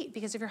your feet,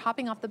 because if you're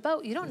hopping off the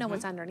boat, you don't know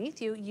what's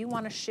underneath you. You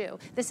want a shoe.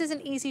 This is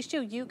an easy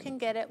shoe. You can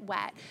get it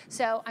wet.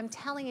 So I'm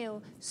telling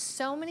you,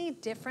 so many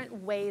different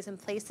ways and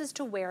places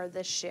to wear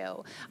this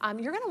shoe.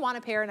 You're going to want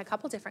a pair in a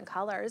couple different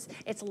colors.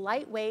 It's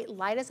lightweight,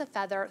 light as a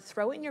feather.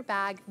 Throw it in your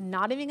bag.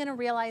 Not even going to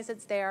realize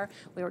it's there.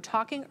 We were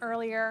talking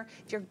earlier,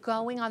 if you're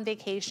going on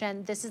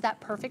vacation, this is that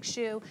perfect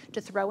shoe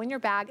to throw in your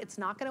bag. It's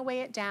not going to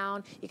weigh it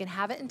down. You can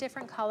have it in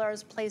different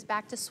colors, plays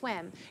back to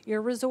swim,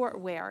 your resort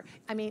wear.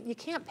 I mean, you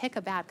can't pick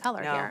a bad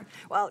color here.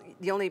 Well,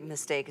 the only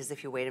mistake is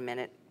if you wait a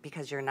minute,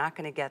 because you're not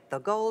going to get the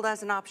gold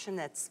as an option.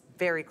 That's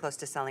very close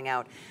to selling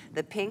out.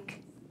 The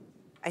pink,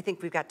 I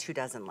think we've got 2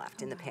 dozen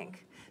left in the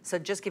pink. So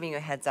just giving you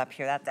a heads up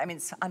here, I mean,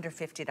 it's under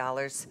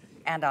 $50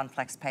 and on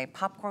FlexPay.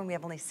 Popcorn, we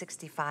have only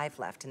 65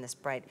 left in this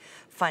bright,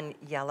 fun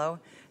yellow.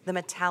 The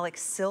metallic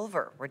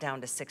silver, we're down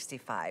to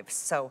 65.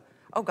 So,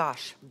 oh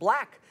gosh,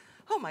 black.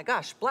 Oh my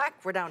gosh, black,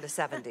 we're down to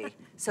 70.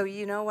 So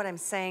you know what I'm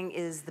saying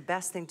is the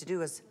best thing to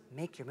do is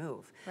make your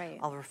move. Right.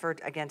 I'll refer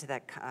again to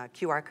that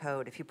QR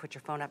code. If you put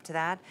your phone up to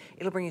that,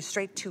 it'll bring you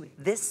straight to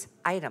this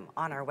item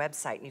on our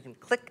website. And you can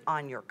click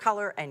on your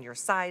color and your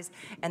size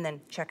and then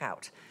check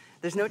out.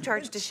 There's no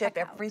charge to ship.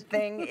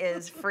 Everything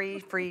is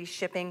free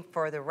shipping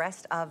for the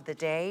rest of the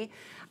day.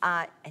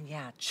 And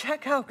yeah,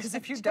 check out, because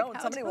if you don't,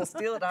 somebody will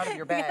steal it out of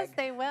your bag. Yes,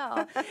 they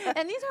will.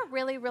 And these are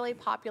really, really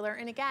popular.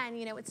 And again,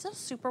 you know, it's still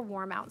super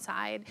warm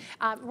outside.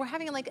 We're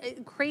having like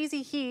a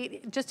crazy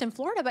heat just in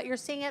Florida, but you're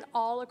seeing it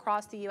all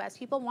across the U.S.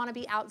 People want to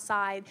be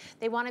outside.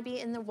 They want to be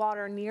in the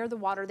water, near the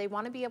water. They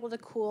want to be able to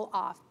cool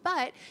off,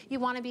 but you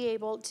want to be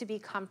able to be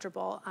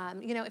comfortable.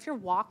 You know, if you're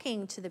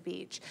walking to the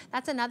beach,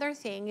 that's another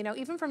thing. You know,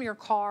 even from your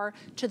car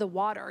to the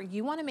water,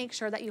 you want to make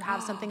sure that you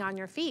have something on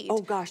your feet. Oh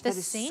gosh, that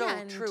is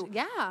sand, so true.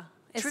 Yeah.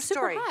 It's True super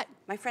story. hot.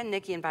 My friend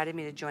Nikki invited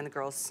me to join the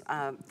girls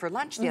for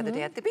lunch the other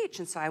day at the beach,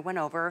 and so I went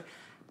over.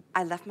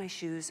 I left my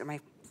shoes or my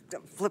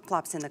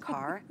flip-flops in the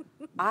car.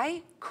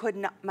 I could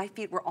not, my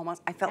feet were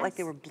almost, I felt like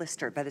they were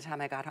blistered by the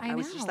time I got home. I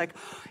was just like,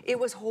 it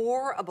was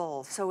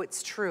horrible. So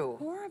it's true.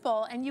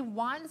 Horrible. And you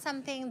want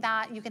something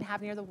that you can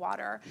have near the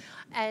water.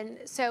 And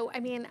so, I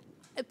mean,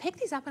 pick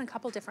these up in a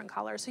couple different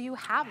colors so you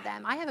have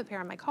them. I have a pair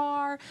in my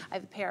car. I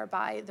have a pair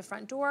by the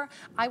front door.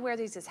 I wear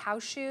these as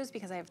house shoes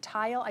because I have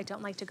tile. I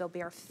don't like to go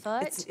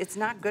barefoot. It's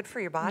not good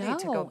for your body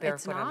to go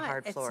barefoot on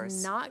hard floors.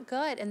 It's not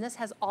good. And this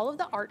has all of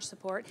the arch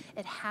support.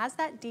 It has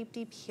that deep,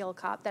 deep heel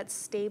cup that's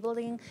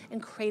stabling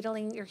and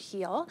cradling your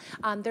heel.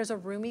 There's a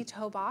roomy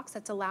toe box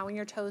that's allowing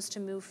your toes to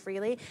move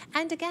freely.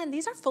 And again,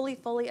 these are fully,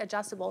 fully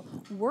adjustable.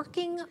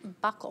 Working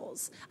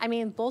buckles. I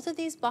mean, both of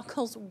these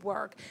buckles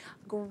work.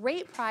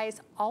 Great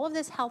price. All of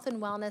this health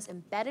and wellness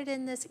embedded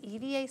in this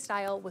EVA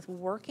style with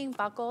working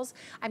buckles.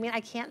 I mean, I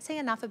can't say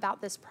enough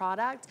about this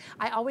product.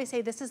 I always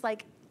say this is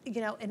like,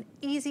 you know, an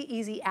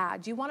easy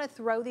ad. You want to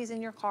throw these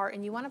in your car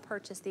and you want to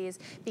purchase these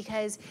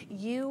because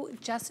you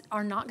just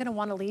are not going to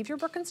want to leave your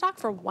Birkenstock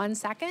for 1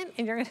 second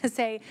and you're going to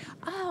say,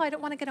 oh, I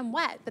don't want to get them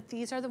wet. But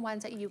these are the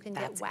ones that you can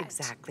get wet. That's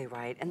exactly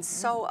right. And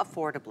so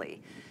affordably.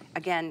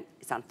 Again,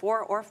 it's on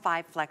 4 or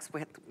 5 flex,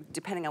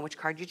 depending on which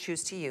card you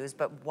choose to use,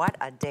 but what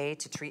a day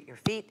to treat your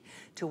feet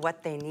to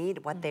what they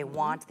need, what they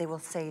want. They will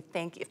say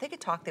thank you. If they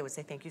could talk, they would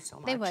say thank you so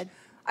much. They would.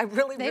 I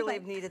really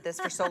have needed this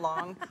for so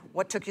long.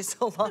 What took you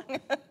so long?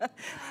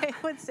 They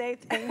would say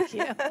thank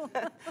you.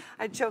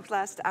 I joked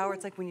last hour,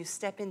 it's like when you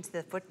step into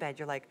the footbed,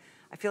 you're like,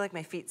 I feel like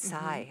my feet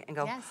sigh and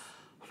go, yes.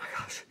 Oh my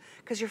gosh.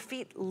 Because your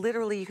feet,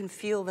 literally, you can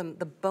feel them,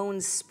 the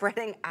bones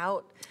spreading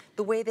out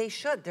the way they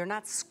should. They're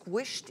not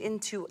squished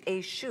into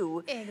a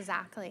shoe.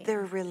 Exactly.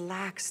 They're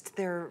relaxed.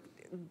 They're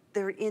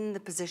they're in the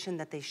position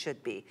that they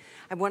should be.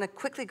 I want to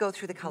quickly go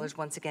through the colors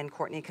once again,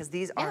 Courtney, because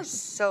these are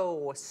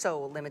so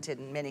limited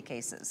in many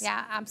cases.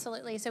 Yeah,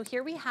 absolutely. So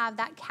here we have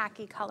that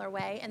khaki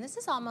colorway, and this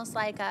is almost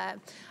like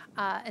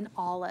an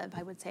olive,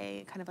 I would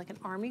say, kind of like an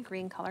army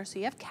green color. So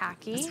you have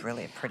khaki. It's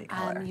really a pretty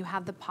color. You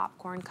have the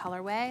popcorn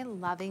colorway.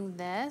 Loving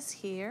this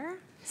here.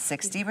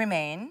 60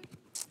 remain.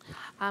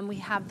 We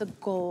have the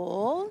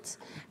gold.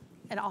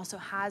 It also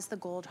has the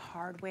gold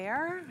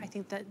hardware. I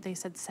think that they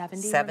said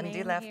 70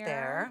 70 left here.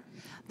 there.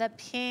 The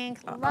pink,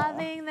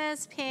 loving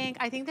this pink.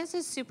 I think this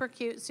is super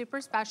cute, super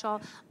special.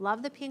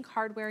 Love the pink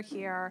hardware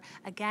here.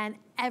 Again,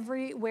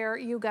 everywhere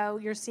you go,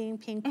 you're seeing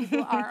pink.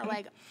 People are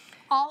like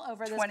all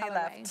over this 20 colorway.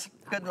 left.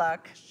 Good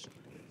luck.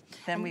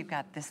 Then we've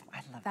got this.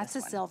 I love That's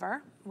this a one.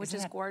 silver, which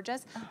is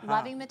gorgeous.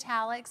 Loving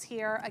metallics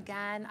here.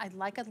 Again, I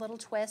like a little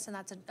twist, and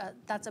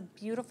that's a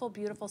beautiful,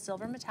 beautiful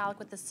silver metallic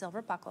with the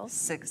silver buckles.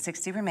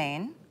 60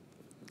 remain.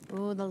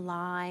 Ooh, the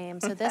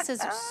lime. So this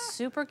is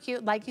super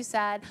cute. Like you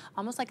said,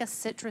 almost like a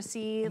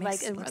citrusy, It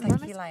like looks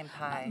like key lime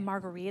pie.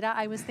 Margarita,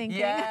 I was thinking.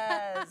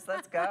 Yes,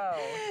 let's go.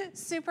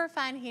 Super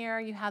fun here.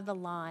 You have the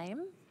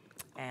lime.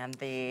 And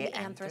the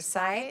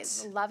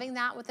Anthracite. Loving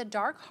that with the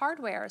dark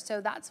hardware. So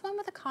that's one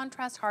with the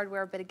contrast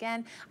hardware, but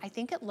again, I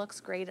think it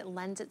looks great. It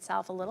lends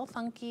itself a little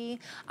funky,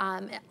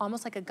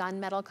 almost like a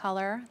gunmetal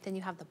color. Then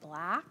you have the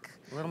black.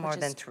 A little more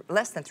than,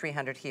 less than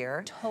 300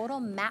 here. Total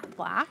matte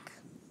black.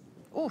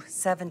 Ooh,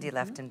 70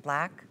 left in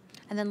black.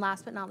 And then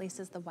last but not least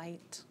is the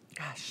white.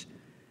 Gosh.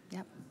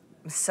 Yep.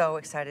 I'm so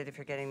excited if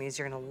you're getting these.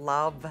 You're gonna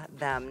love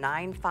them.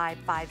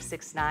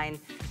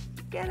 95569.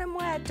 Get them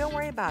wet, don't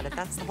worry about it.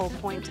 That's the whole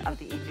point of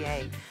the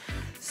EVA.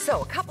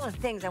 So a couple of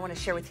things I want to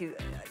share with you.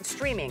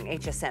 Streaming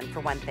HSN for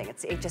one thing.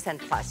 It's HSN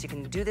Plus. You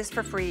can do this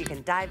for free. You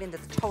can dive into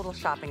the total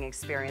shopping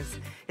experience.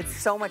 It's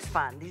so much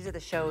fun. These are the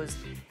shows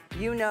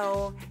you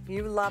know,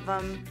 you love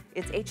them.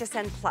 It's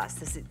HSN Plus.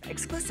 This is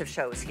exclusive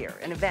shows here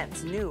and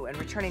events, new and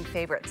returning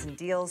favorites and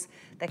deals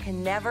that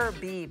can never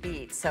be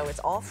beat. So it's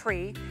all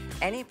free.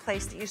 Any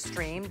place that you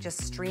stream,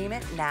 just stream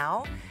it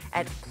now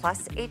at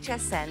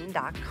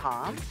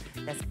plushsn.com.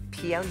 That's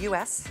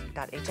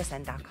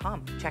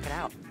plus.hsn.com. Check it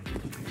out.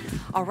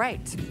 All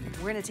right,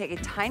 we're going to take a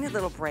tiny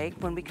little break.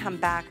 When we come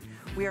back,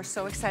 we are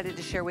so excited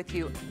to share with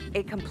you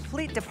a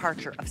complete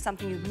departure of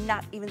something you've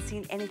not even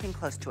seen anything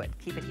close to it.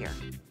 Keep it here.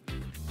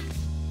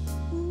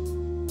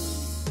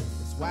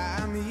 That's why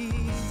I'm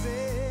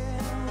easy.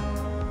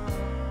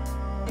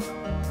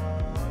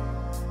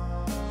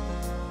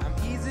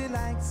 I'm easy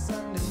like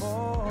Sunday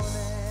morning.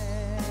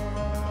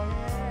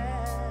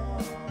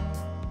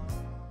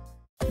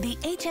 The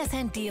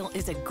HSN deal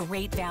is a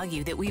great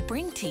value that we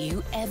bring to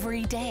you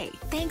every day.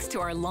 Thanks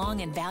to our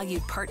long and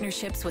valued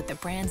partnerships with the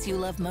brands you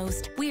love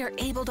most, we are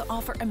able to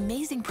offer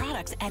amazing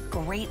products at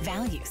great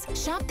values.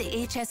 Shop the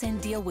HSN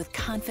deal with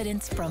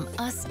confidence from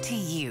us to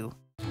you.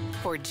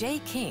 For Jay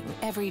King,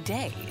 every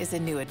day is a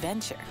new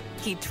adventure.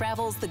 He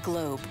travels the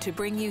globe to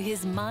bring you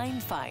his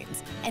mind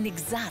finds and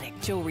exotic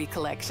jewelry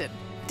collection.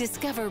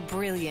 Discover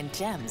brilliant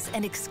gems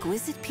and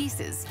exquisite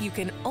pieces you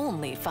can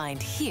only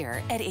find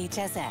here at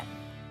HSN.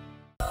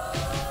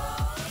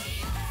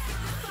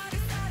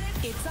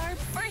 It's our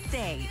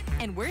birthday,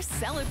 and we're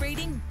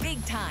celebrating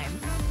big time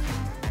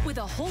with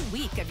a whole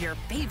week of your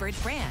favorite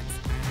brands,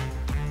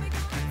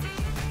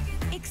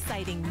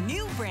 exciting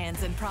new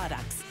brands and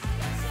products,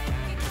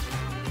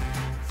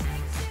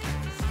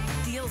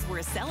 deals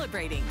we're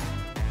celebrating,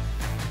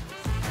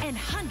 and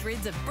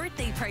hundreds of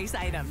birthday price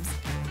items.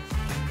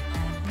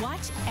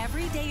 Watch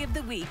every day of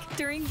the week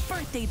during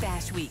Birthday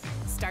Bash Week.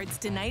 Starts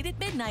tonight at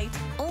midnight,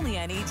 only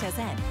on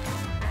HSN.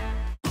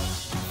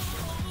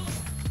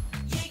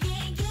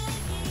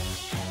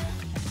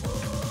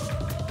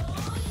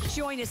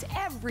 Join us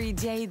every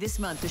day this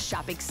month to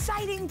shop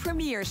exciting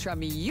premieres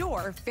from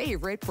your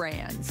favorite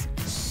brands.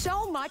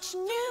 So much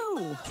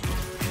new.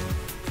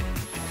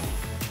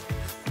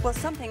 Well,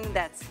 something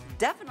that's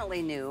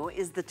definitely new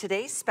is the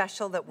today's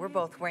special that we're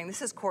both wearing.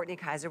 This is Courtney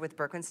Kaiser with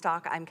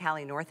Birkenstock. I'm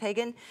Callie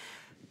Northagen.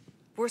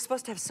 We're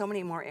supposed to have so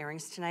many more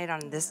earrings tonight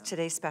on this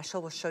today's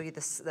special. We'll show you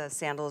the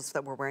sandals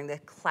that we're wearing, the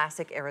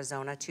classic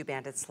Arizona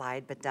two-banded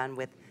slide, but done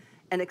with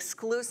an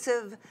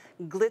exclusive,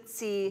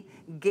 glitzy,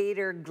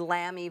 gator,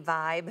 glammy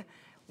vibe.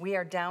 We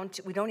are down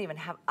to, we don't even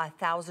have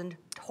 1,000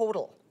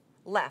 total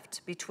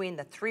left between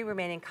the 3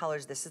 remaining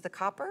colors. This is the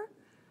copper.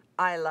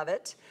 I love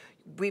it.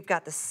 We've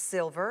got the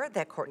silver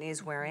that Courtney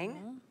is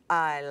wearing.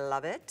 I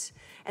love it.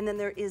 And then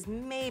there is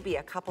maybe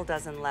a couple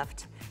dozen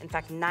left, in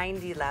fact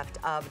 90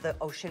 left of the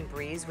Ocean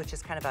Breeze, which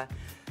is kind of a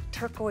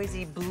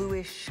turquoisey,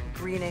 bluish,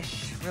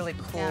 greenish, really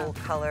cool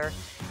color.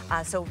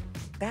 So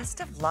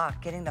best of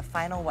luck getting the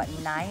final,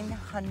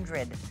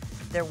 900.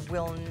 There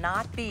will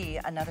not be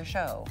another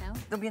show. No?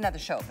 There'll be another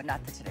show, but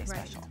not the Today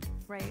Special.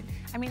 Right.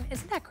 I mean,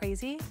 isn't that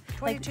crazy?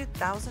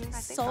 22,000, I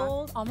think.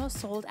 Sold, almost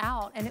sold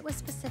out. And it was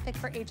specific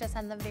for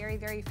HSN the very,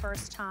 very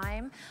first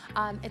time.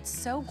 It's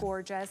so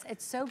gorgeous.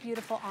 It's so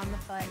beautiful on the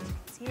foot. You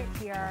can see it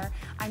here.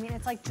 I mean,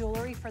 it's like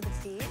jewelry for the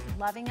feet.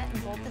 Loving it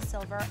in both the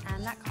silver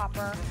and that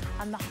copper.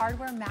 The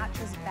hardware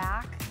matches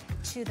back.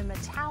 to the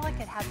metallic.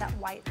 It has that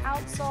white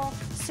outsole,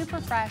 super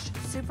fresh,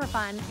 super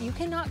fun. You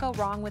cannot go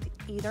wrong with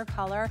either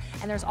color.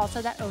 And there's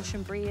also that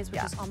Ocean Breeze,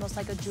 which is almost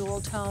like a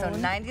jewel tone. So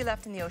 90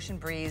 left in the Ocean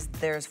Breeze.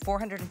 There's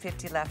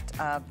 450 left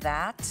of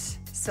that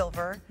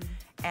silver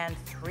and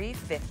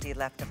 350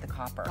 left of the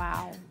copper.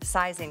 Wow.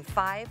 Sizing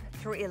 5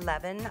 through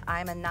 11.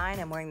 I'm a 9.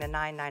 I'm wearing the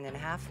 9,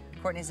 9.5.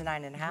 Courtney's a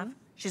 9.5.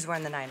 She's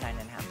wearing the 9,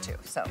 9.5 too.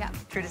 So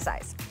true to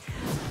size.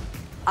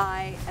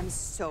 I am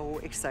so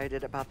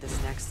excited about this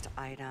next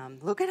item.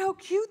 Look at how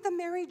cute the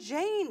Mary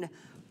Jane.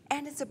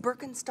 And it's a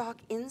Birkenstock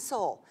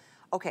insole.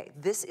 Okay,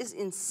 this is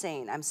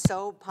insane. I'm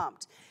so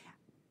pumped.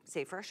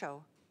 Save for a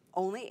show,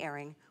 only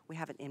airing. We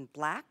have it in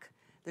black.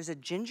 There's a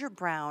ginger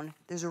brown.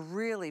 There's a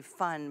really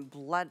fun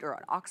blood or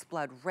an ox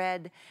blood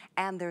red,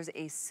 and there's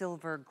a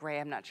silver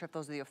gray. I'm not sure if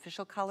those are the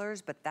official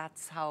colors, but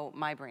that's how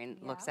my brain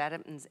looks at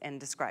it and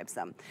describes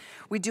them.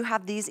 We do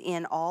have these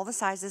in all the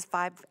sizes,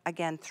 5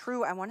 again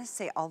through, I want to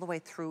say all the way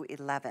through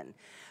 11.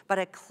 But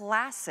a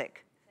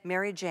classic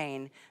Mary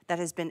Jane that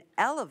has been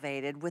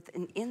elevated with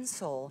an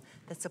insole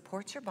that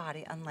supports your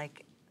body,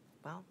 unlike,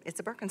 well, it's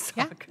a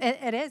Birkenstock. Yeah,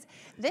 it is.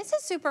 This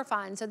is super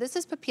fun. So this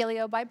is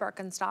Papilio by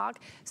Birkenstock.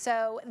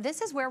 So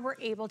this is where we're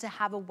able to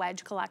have a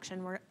wedge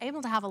collection. We're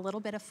able to have a little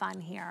bit of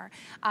fun here.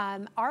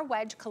 Our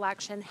wedge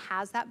collection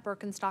has that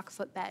Birkenstock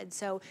footbed.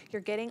 So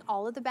you're getting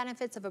all of the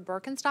benefits of a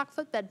Birkenstock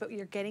footbed, but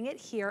you're getting it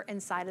here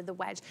inside of the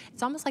wedge.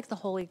 It's almost like the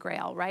Holy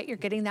Grail, right? You're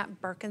getting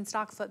that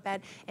Birkenstock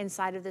footbed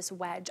inside of this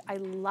wedge. I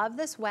love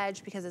this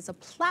wedge because it's a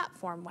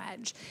platform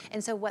wedge.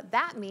 And so what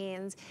that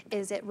means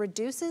is it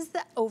reduces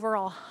the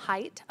overall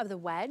height of the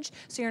wedge,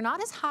 so you're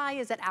not as high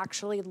as it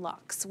actually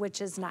looks,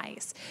 which is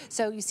nice.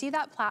 So you see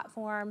that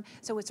platform,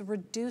 so it's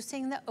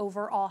reducing the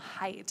overall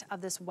height of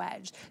this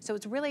wedge. So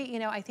it's really, you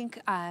know, I think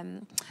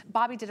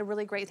Bobby did a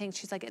really great thing.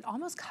 She's like, it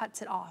almost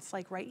cuts it off,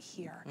 like right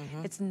here.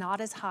 It's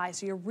not as high,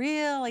 so you're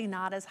really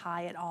not as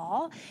high at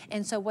all.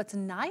 And so what's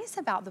nice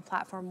about the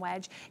platform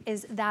wedge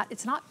is that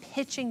it's not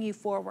pitching you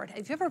forward.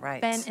 Have you ever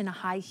been in a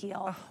high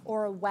heel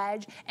or a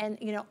wedge, and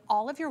you know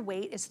all of your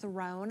weight is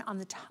thrown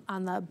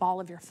on the ball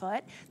of your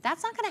foot?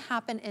 That's not going to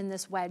happen in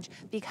this wedge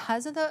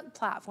because of the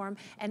platform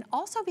and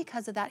also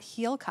because of that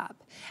heel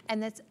cup.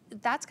 And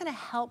that's going to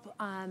help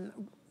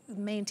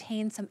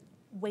maintain some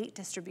weight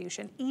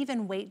distribution,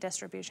 even weight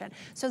distribution.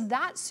 So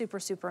that's super,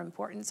 super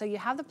important. So you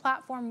have the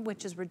platform,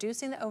 which is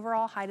reducing the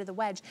overall height of the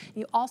wedge.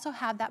 You also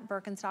have that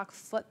Birkenstock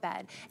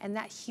footbed and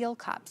that heel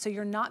cup. So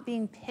you're not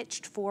being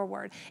pitched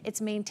forward. It's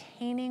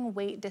maintaining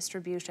weight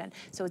distribution.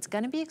 So it's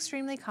going to be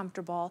extremely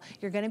comfortable.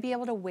 You're going to be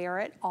able to wear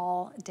it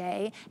all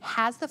day.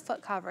 Has the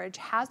foot coverage,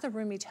 has the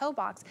roomy toe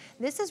box.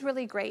 This is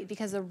really great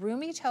because the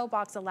roomy toe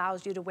box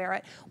allows you to wear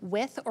it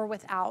with or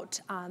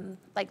without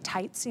like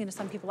tights. You know,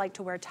 some people like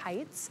to wear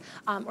tights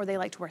or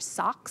they like to wear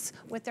socks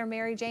with their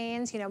Mary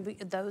Janes, you know,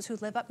 those who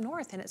live up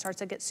north and it starts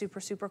to get super,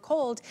 super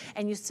cold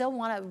and you still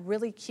want a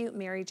really cute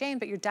Mary Jane,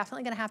 but you're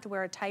definitely gonna have to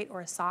wear a tight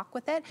or a sock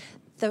with it.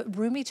 The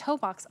roomy toe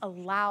box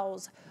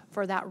allows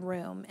for that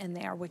room in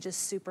there, which is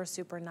super,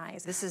 super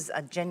nice. This is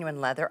a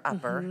genuine leather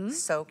upper,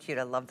 so cute.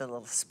 I love the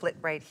little split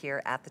right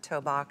here at the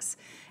toe box.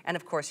 And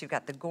of course, you've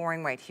got the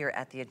goring right here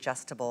at the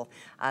adjustable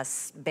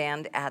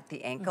band at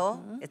the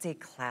ankle. It's a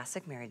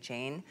classic Mary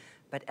Jane,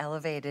 but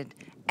elevated,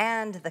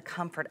 and the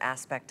comfort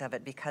aspect of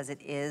it because it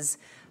is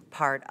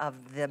part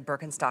of the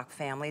Birkenstock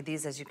family.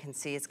 These, as you can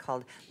see, it's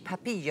called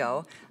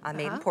Papilio,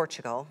 made in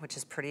Portugal, which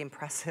is pretty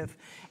impressive.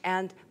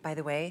 And by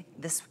the way,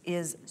 this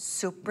is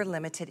super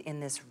limited in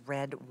this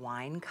red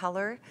wine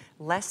color,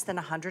 less than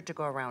 100 to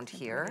go around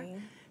here.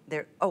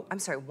 There, oh, I'm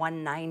sorry,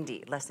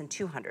 190, less than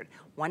 200.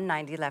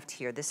 190 left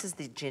here. This is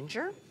the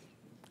ginger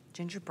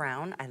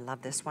brown. I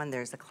love this one.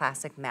 There's the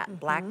classic matte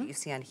black that you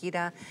see on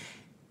Hida.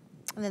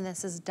 And then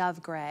this is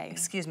Dove Gray.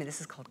 Excuse me,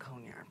 this is called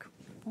cognac.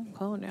 Oh,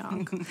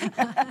 cognac.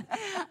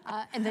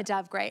 And the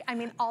Dove Gray. I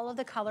mean, all of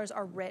the colors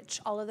are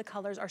rich. All of the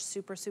colors are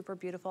super, super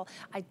beautiful.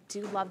 I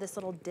do love this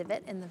little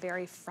divot in the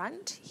very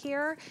front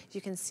here.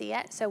 You can see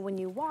it. So when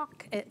you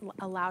walk, it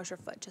allows your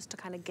foot just to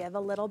kind of give a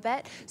little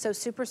bit. So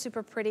super,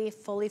 super pretty,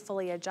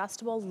 fully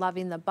adjustable.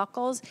 Loving the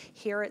buckles.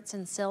 Here it's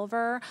in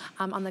silver.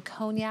 On the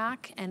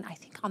cognac, and I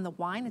think on the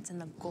wine, it's in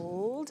the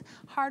gold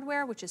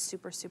hardware, which is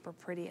super, super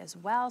pretty as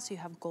well. So you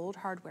have gold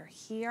hardware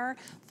here,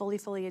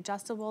 fully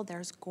adjustable.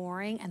 There's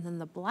goring, and then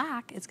the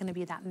black is going to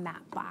be that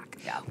matte black,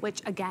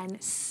 which again,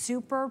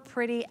 super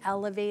pretty,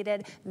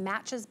 elevated,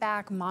 matches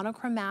back,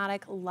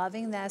 monochromatic,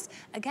 loving this.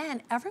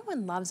 Again,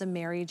 everyone loves a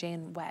Mary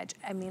Jane wedge.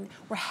 I mean,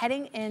 we're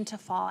heading into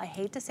fall. I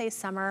hate to say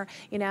summer,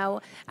 you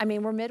know, I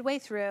mean, we're midway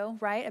through,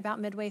 right?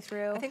 About midway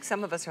through. I think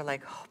some of us are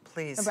like, oh,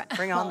 please,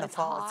 bring on the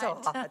fall. It's so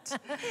hot.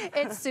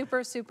 It's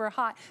super, super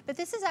hot. But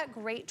this is that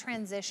great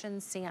transition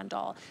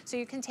sandal. So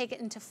you can take it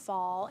into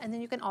fall, and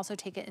then you can also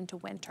take it into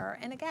winter.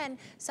 And again,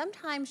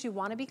 sometimes you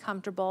want to be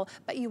comfortable,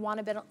 but you want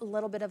a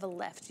little bit of a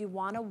lift. You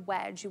want a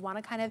wedge. You want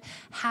to kind of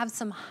have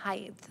some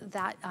height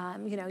that,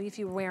 you know, if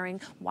you're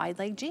wearing wide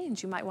leg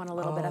jeans, you might want a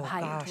little bit of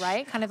height,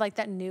 right? Kind of like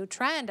that new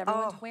trend.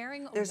 Everyone's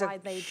wearing wide leg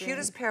jeans. There's a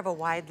cutest pair of a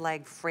wide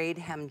leg frayed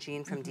hem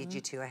jean from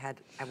DG2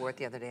 I wore it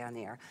the other day on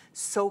the air.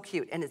 So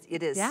cute, and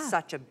it is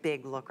such a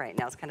big look right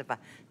now. It's kind of a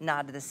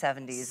nod to the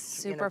 70s.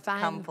 Super fun.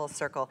 Come full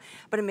circle.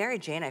 But a Mary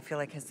Jane, I feel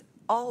like, has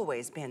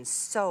always been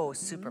so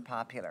super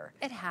popular.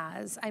 It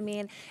has. I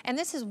mean, and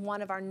this is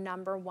one of our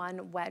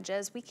 #1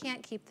 wedges. We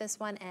can't keep this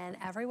one in.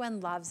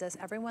 Everyone loves this.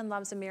 Everyone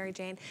loves a Mary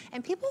Jane.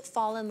 And people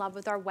fall in love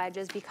with our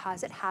wedges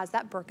because it has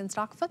that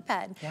Birkenstock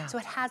footbed. Yeah. So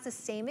it has the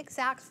same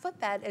exact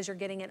footbed as you're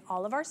getting in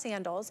all of our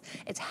sandals.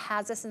 It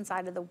has this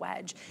inside of the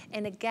wedge.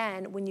 And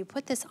again, when you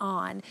put this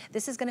on,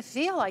 this is going to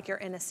feel like you're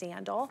in a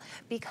sandal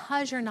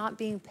because you're not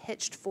being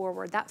pitched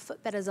forward. That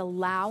footbed is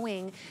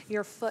allowing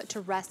your foot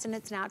to rest in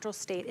its natural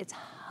state. It's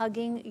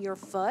hugging your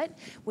foot,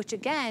 which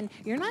again,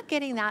 you're not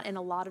getting that in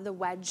a lot of the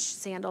wedge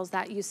sandals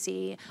that you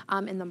see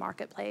in the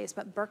marketplace.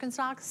 But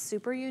Birkenstock's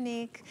super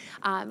unique.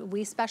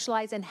 We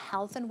specialize in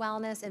health and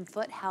wellness and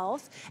foot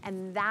health,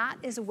 and that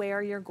is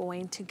where you're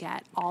going to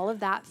get all of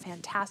that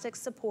fantastic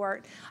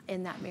support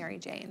in that Mary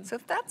Jane. So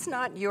if that's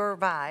not your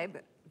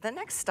vibe, the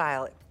next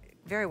style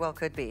very well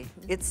could be.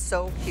 It's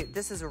so cute.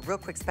 This is a real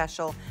quick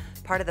special,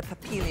 part of the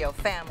Papilio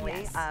family.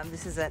 Yes.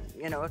 This is a,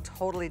 you know, a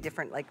totally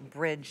different like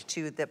bridge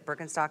to the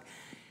Birkenstock.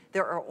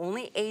 There are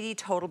only 80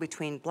 total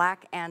between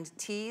black and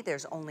tea.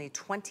 There's only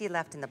 20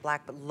 left in the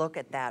black, but look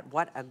at that.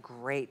 What a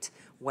great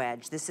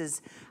wedge. This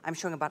is, I'm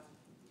showing about,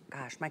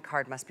 gosh, my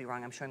card must be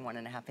wrong. I'm showing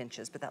 1.5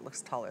 inches, but that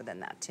looks taller than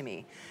that to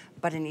me.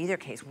 But in either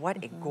case,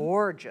 what a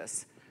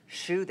gorgeous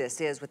shoe this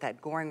is with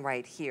that goring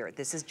right here.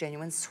 This is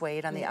genuine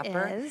suede on the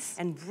upper.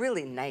 And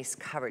really nice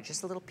coverage,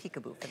 just a little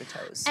peekaboo for the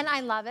toes. And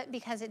I love it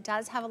because it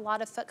does have a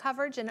lot of foot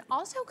coverage, and it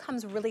also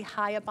comes really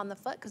high up on the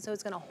foot, because so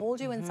it's going to hold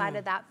you inside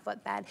of that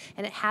footbed.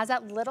 And it has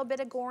that little bit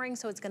of goring,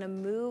 so it's going to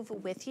move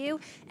with you.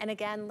 And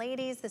again,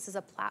 ladies, this is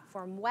a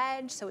platform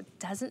wedge, so it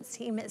doesn't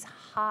seem as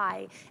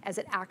high as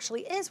it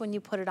actually is when you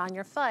put it on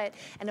your foot.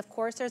 And of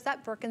course, there's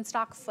that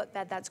Birkenstock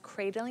footbed that's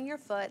cradling your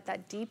foot,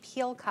 that deep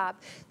heel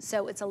cup,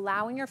 so it's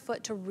allowing your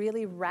foot to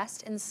really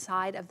rest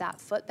inside of that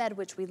footbed,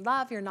 which we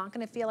love. You're not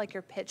going to feel like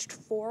you're pitched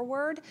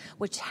forward,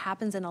 which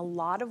happens in a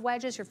lot of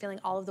wedges. You're feeling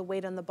all of the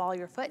weight on the ball of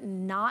your foot.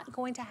 Not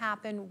going to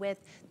happen with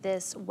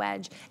this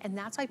wedge. And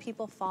that's why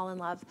people fall in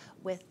love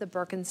with the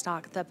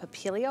Birkenstock. The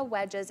Papilio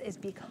wedges is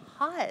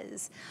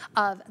because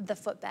of the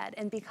footbed,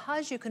 and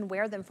because you can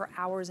wear them for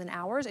hours and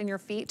hours and your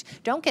feet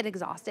don't get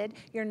exhausted.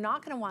 You're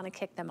not going to want to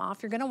kick them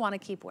off. You're going to want to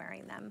keep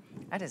wearing them.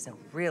 That is a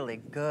really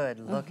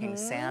good looking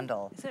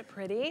sandal. Isn't it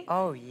pretty?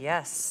 Oh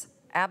yes.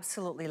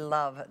 Absolutely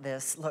love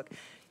this. Look,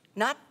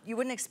 you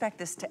wouldn't expect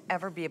this to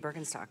ever be a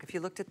Birkenstock. If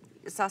you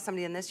saw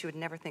somebody in this, you would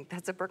never think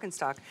that's a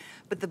Birkenstock.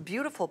 But the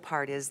beautiful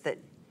part is that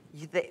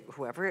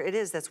whoever it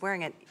is that's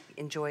wearing it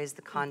enjoys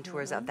the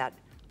contours of that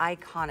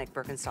iconic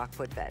Birkenstock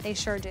footbed. They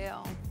sure do.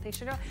 They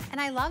sure do.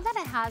 And I love that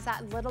it has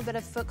that little bit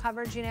of foot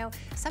coverage. You know,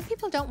 some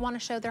people don't want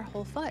to show their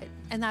whole foot,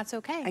 and that's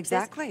okay.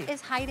 Exactly. This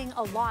is hiding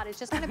a lot. It's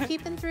just kind of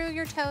peeping through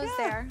your toes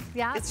there.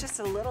 Yeah. It's just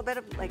a little bit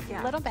of like,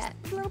 a little bit.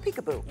 A little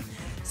peekaboo.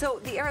 So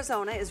the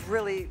Arizona is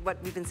really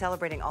what we've been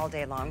celebrating all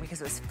day long,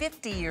 because it was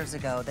 50 years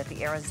ago that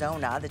the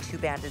Arizona, the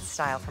two-banded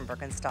style from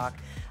Birkenstock,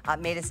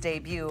 made its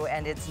debut,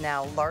 and it's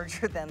now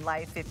larger than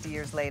life 50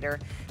 years later.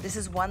 This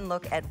is one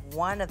look at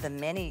one of the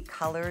many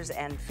colors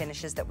and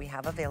finishes that we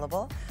have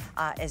available.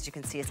 As you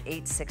can see, it's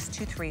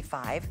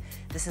 86235.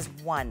 This is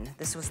one.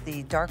 This was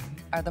the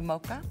the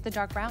mocha? The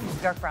dark brown.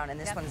 Dark brown, and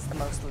this one is the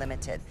most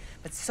limited.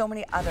 But so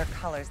many other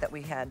colors that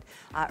we had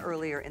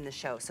earlier in the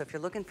show. So if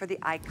you're looking for the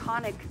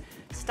iconic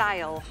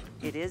style,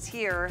 it is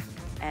here,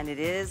 and it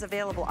is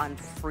available on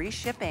free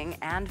shipping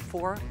and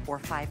 4 or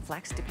 5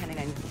 flex, depending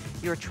on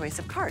your choice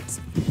of cards.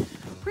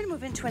 We're gonna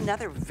move into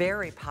another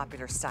very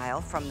popular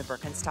style from the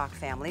Birkenstock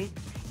family.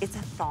 It's a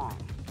thong.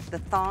 The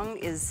thong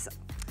is,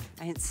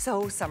 it's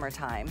so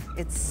summertime.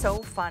 It's so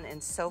fun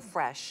and so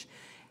fresh,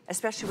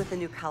 especially with the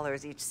new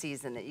colors each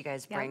season that you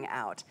guys bring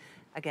out.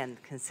 Again,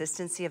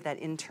 consistency of that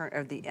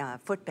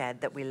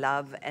footbed that we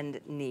love and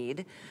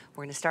need.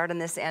 We're gonna start on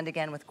this end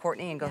again with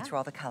Courtney and go through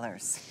all the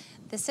colors.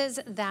 This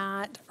is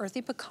that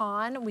earthy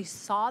pecan. We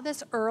saw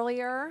this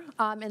earlier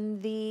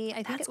in the,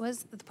 I think it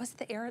was the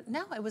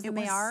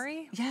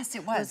Mayari? Yes,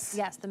 it was.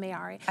 Yes, the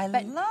Mayari. I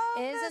love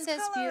Isn't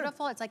this color.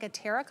 beautiful? It's like a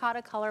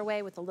terracotta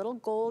colorway with a little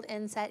gold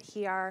inset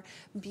here.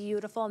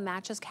 Beautiful,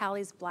 matches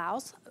Callie's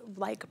blouse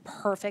like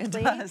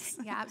perfectly. It does.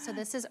 Yeah, so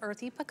this is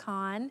earthy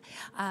pecan.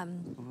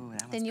 Ooh,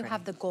 Then you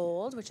have the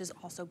gold, which is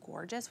also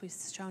gorgeous. We've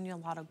shown you a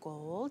lot of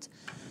gold.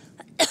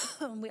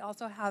 We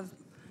also have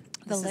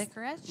the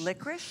licorice.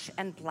 Licorice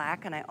and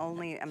black, and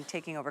I'm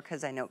taking over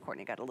because I know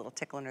Courtney got a little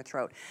tickle in her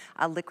throat.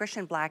 Licorice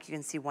and black, you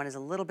can see one is a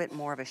little bit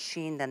more of a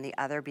sheen than the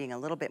other, being a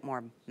little bit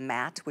more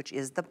matte, which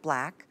is the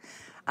black.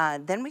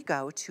 Then we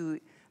go to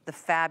the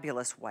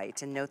fabulous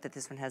white, and note that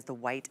this one has the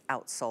white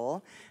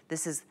outsole.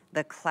 This is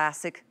the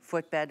classic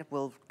footbed.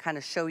 We'll kind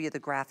of show you the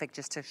graphic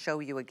just to show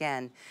you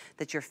again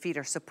that your feet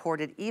are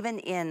supported even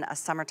in a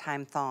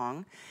summertime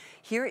thong.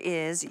 Here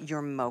is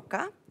your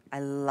mocha. I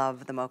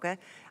love the mocha.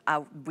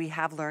 We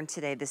have learned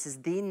today this is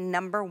the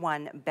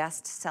 #1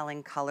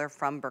 best-selling color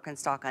from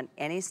Birkenstock on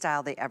any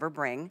style they ever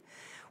bring.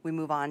 We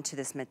move on to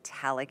this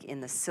metallic in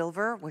the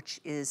silver,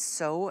 which is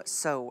so,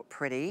 so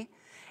pretty.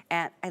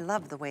 And I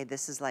love the way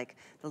this is like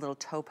the little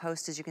toe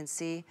post, as you can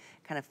see,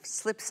 kind of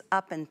slips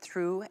up and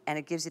through, and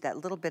it gives you that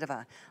little bit of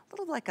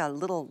like a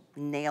little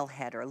nail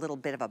head or a little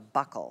bit of a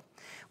buckle.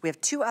 We have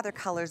 2 other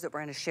colors that we're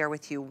gonna share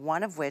with you,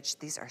 one of which,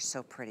 these are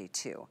so pretty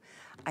too.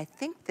 I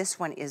think this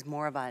one is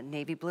more of a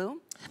navy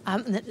blue.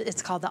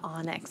 It's called the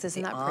onyx,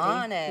 isn't that pretty?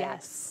 Onyx.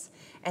 Yes.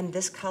 And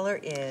this color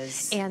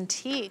is?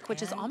 Antique,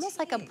 which is almost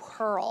like a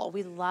pearl.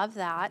 We love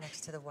that.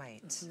 Next to the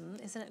white.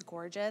 Isn't it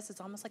gorgeous?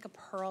 It's almost like a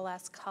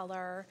pearl-esque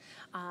color.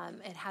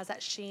 It has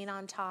that sheen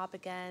on top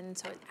again,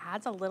 so it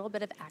adds a little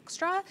bit of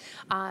extra.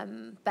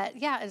 But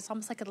yeah, it's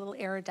almost like a little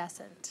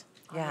iridescent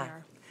on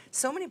there.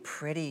 So many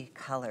pretty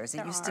colors.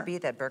 There It used to are. be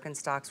that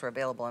Birkenstocks were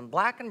available in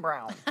black and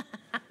brown,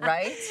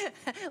 right?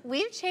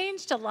 We've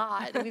changed a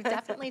lot. We've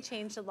definitely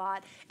changed a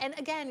lot. And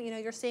again, you know,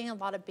 you're seeing a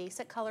lot of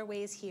basic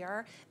colorways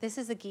here. This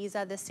is a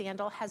Giza. This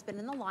sandal has been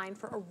in the line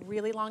for a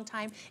really long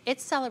time.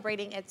 It's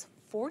celebrating its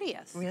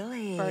 40th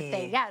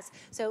birthday. Yes.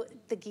 So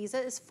the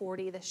Giza is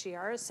 40 this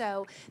year.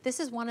 So this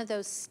is one of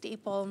those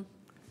staple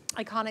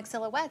iconic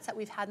silhouettes that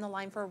we've had in the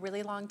line for a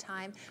really long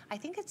time. I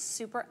think it's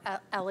super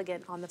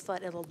elegant on the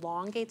foot. It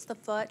elongates the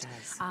foot.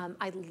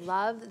 I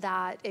love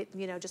that it,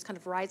 you know, just kind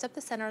of rides up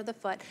the center of the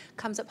foot,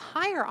 comes up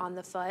higher on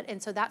the foot,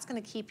 and so that's going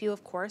to keep you,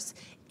 of course,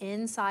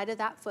 inside of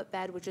that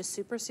footbed, which is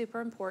super, super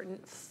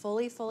important,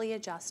 fully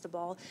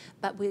adjustable.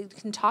 But we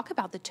can talk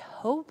about the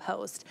toe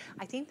post.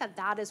 I think that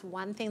that is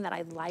one thing that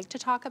I like to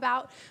talk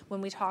about when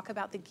we talk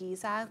about the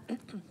Giza. And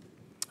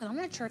I'm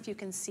not sure if you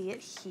can see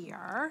it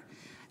here.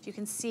 You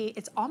can see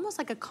it's almost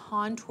like a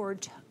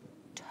contoured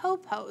toe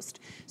post.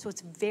 So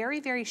it's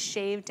very, very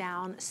shaved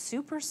down,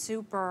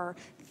 super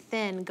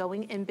thin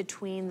going in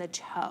between the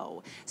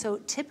toe. So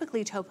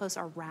typically toe posts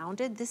are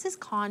rounded. This is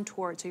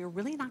contoured, so you're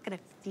really not gonna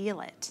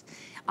feel it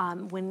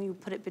when you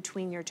put it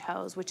between your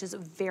toes, which is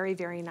very,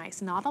 very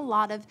nice. Not a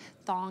lot of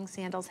thong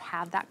sandals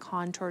have that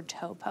contoured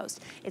toe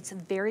post. It's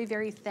very,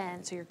 very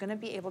thin, so you're gonna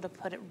be able to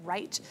put it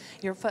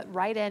your foot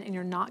right in, and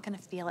you're not gonna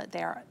feel it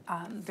there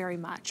very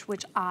much,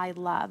 which I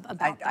love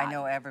about that. I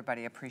know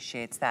everybody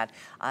appreciates that.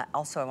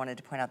 Also, I wanted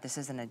to point out this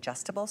is an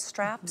adjustable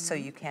strap, so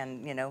you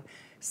can, you know,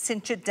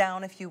 cinch it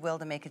down, if you will,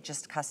 to make it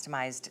just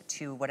customized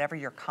to whatever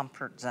your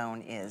comfort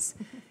zone is.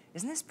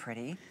 Isn't this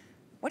pretty?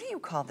 What do you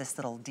call this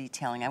little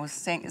detailing? I was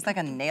saying it's like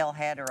a nail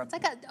head or a It's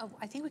like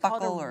I think we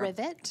call it a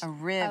rivet. A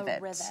rivet.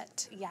 A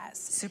rivet, yes.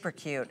 Super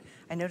cute.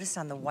 I noticed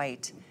on the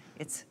white,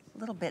 it's a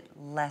little bit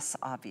less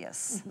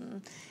obvious.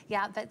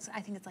 Yeah,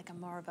 I think it's like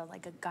more of a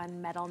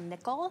gunmetal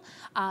nickel.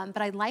 But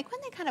I like when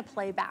they kind of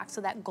play back,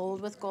 so that gold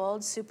with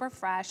gold, super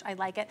fresh. I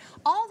like it.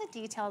 All the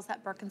details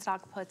that Birkenstock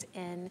puts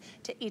in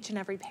to each and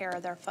every pair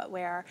of their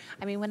footwear.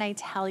 I mean, when I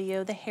tell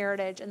you the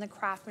heritage and the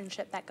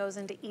craftsmanship that goes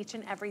into each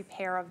and every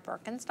pair of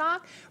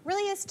Birkenstock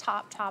really is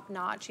top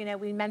notch. You know,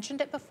 we mentioned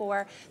it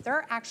before. There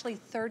are actually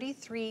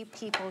 33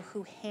 people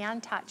who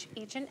hand touch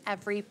each and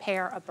every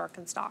pair of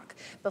Birkenstock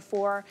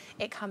before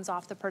it comes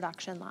off the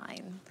production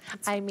line.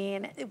 I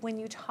mean, when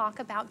you talk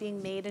about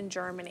being made in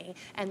Germany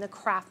and the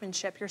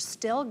craftsmanship, you're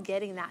still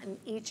getting that in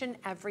each and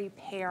every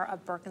pair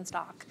of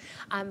Birkenstock.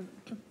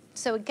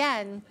 So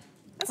again,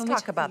 let's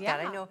talk about that.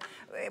 I know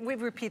we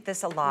repeat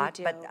this a lot,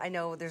 but I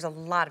know there's a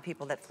lot of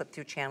people that flip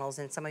through channels,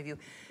 and some of you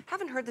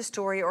haven't heard the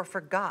story or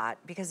forgot,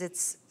 because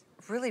it's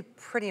really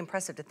pretty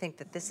impressive to think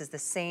that this is the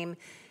same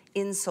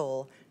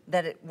insole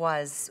that it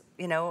was,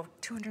 you know,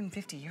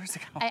 250 years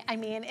ago. I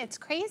mean, it's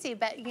crazy,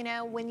 but you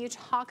know, when you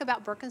talk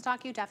about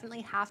Birkenstock, you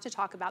definitely have to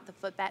talk about the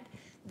footbed.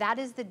 That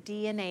is the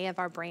DNA of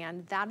our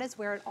brand. That is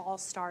where it all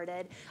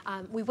started.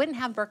 We wouldn't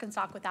have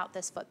Birkenstock without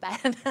this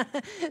footbed.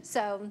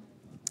 So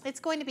it's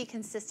going to be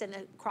consistent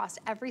across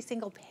every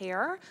single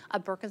pair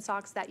of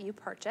Birkenstocks that you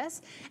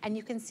purchase. And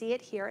you can see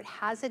it here. It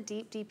has a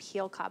deep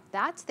heel cup.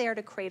 That's there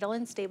to cradle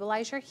and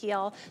stabilize your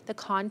heel, the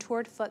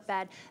contoured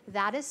footbed.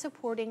 That is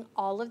supporting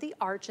all of the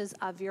arches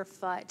of your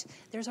foot.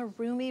 There's a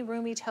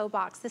roomy toe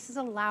box. This is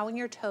allowing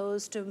your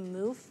toes to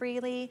move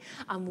freely,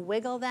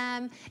 wiggle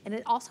them. And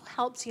it also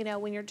helps, you know,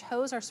 when your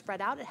toes are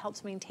spread out, it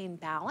helps maintain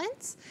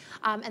balance.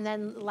 And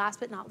then last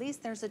but not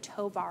least, there's a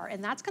toe bar.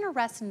 And that's gonna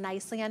rest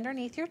nicely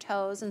underneath your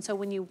toes. And so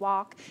when you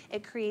walk,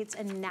 it creates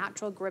a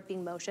natural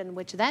gripping motion,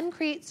 which then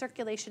creates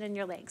circulation in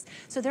your legs.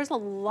 So there's a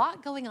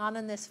lot going on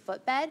in this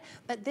footbed,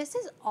 but this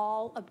is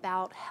all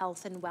about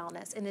health and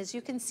wellness. And as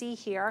you can see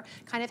here,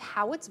 kind of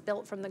how it's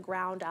built from the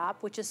ground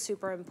up, which is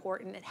super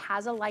important. It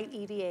has a light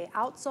EVA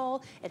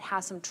outsole. It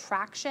has some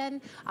traction,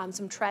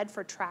 some tread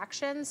for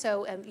traction.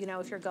 So, you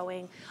know, if you're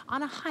going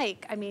on a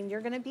hike, I mean,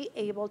 you're gonna be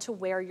able to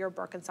wear your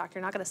Birkenstock.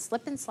 You're not gonna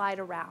slip and slide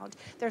around.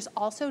 There's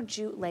also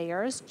jute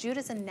layers. Jute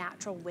is a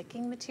natural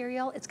wicking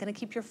material. It's gonna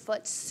keep keep your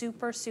foot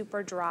super,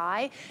 super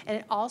dry, and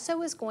it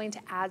also is going to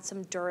add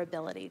some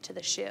durability to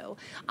the shoe.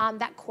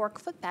 That cork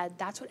footbed,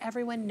 that's what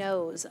everyone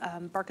knows.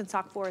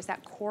 Birkenstock 4 is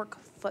that cork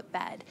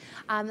footbed.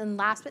 And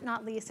last but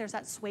not least, there's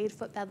that suede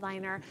footbed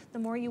liner. The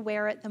more you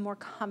wear it, the more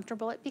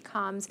comfortable it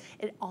becomes.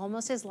 It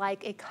almost is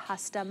like a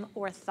custom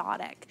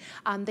orthotic.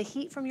 The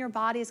heat from your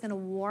body is gonna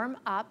warm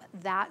up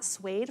that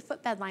suede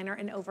footbed liner,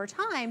 and over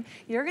time,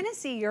 you're gonna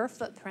see your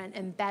footprint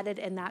embedded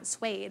in that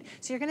suede.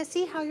 So you're gonna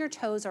see how your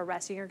toes are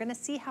resting. You're gonna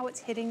see how it's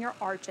hitting your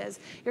arches.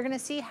 You're gonna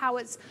see how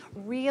it's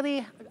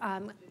really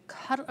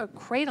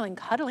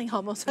cuddling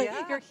almost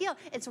your heel.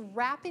 It's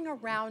wrapping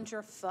around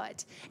your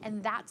foot,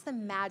 and that's the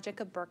magic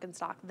of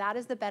Birkenstock. That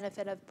is the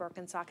benefit of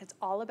Birkenstock. It's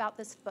all about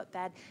this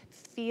footbed.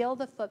 Feel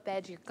the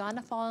footbed. You're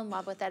gonna fall in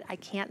love with it. I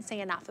can't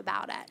say enough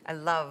about it. I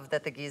love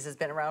that the Giza's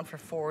been around for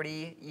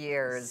 40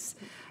 years,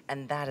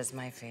 and that is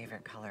my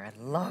favorite color. I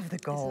love the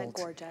gold. Isn't it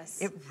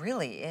gorgeous? It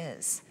really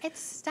is. It's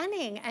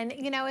stunning, and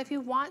you know, if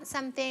you want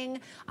something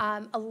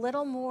a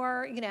little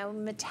more, you know,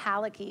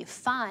 metallic-y,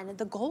 fun,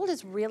 the gold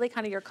is really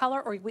kind of your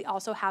color, or we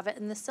also have it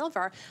in the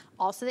silver.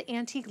 Also, the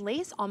antique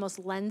lace almost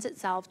lends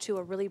itself to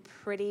a really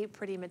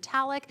pretty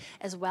metallic,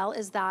 as well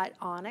as that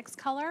onyx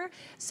color.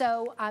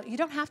 So you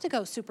don't have to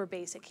go super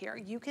basic here.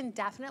 You can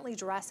definitely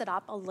dress it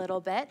up a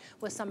little bit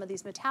with some of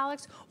these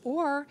metallics,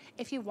 or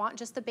if you want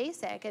just the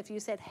basic, if you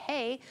said,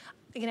 hey,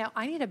 you know,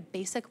 I need a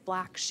basic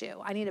black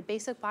shoe. I need a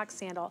basic black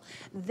sandal.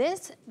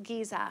 This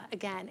Giza,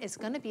 again, is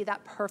gonna be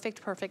that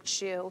perfect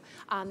shoe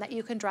that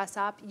you can dress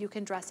up, you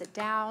can dress it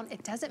down.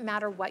 It doesn't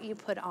matter what you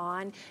put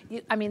on.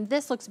 I mean,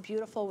 this looks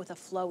beautiful with a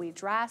flowy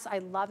dress. I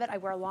love it. I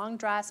wear a long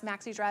dress,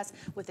 maxi dress,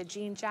 with a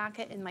jean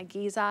jacket in my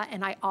Giza,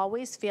 and I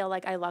always feel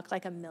like I look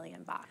like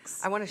 $1,000,000.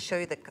 I wanna show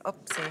you the, oh,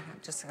 see,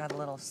 just got a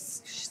little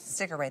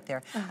sticker right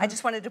there. I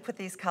just wanted to put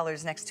these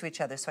colors next to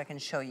each other so I can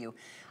show you.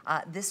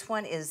 This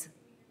one is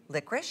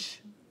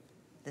licorice,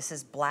 this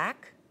is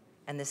black,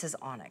 and this is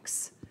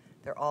onyx.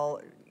 They're all,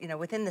 you know,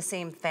 within the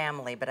same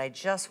family, but I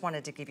just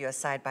wanted to give you a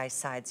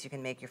side-by-side so you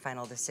can make your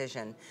final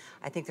decision.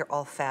 I think they're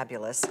all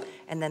fabulous.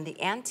 And then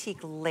the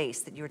antique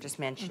lace that you were just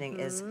mentioning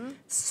is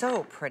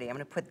so pretty. I'm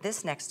gonna put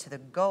this next to the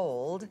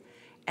gold,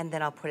 and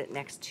then I'll put it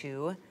next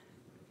to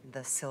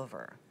the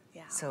silver.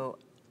 Yeah. So,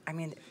 I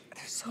mean,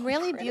 they're so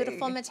really pretty.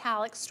 beautiful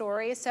metallic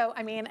story. So,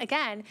 I mean,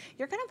 again,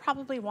 you're gonna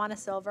probably want a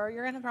silver,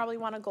 you're gonna probably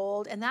want a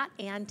gold, and that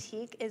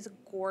antique is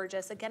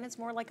gorgeous. Again, it's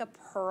more like a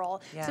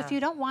pearl. Yeah. So if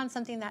you don't want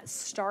something that's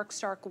stark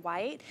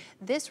white,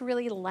 this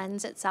really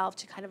lends itself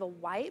to kind of a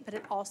white, but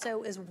it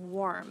also is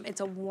warm.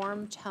 It's a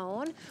warm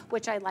tone,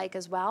 which I like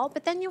as well.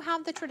 But then you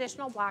have the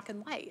traditional black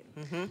and white.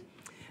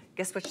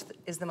 Guess which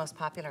is the most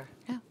popular?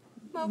 Yeah.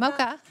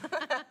 Mocha.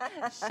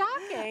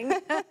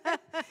 Shocking.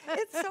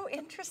 It's so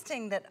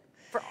interesting that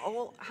for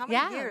how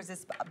many years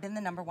it's been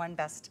the #1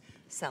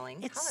 best-selling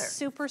color.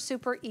 It's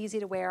super easy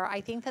to wear.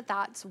 I think that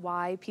that's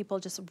why people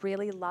just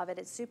really love it.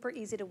 It's super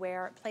easy to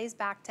wear. It plays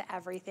back to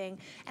everything.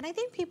 And I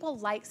think people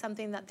like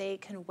something that they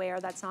can wear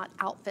that's not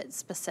outfit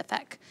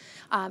specific.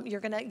 You're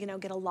gonna, you know,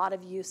 get a lot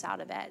of use out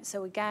of it.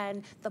 So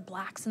again, the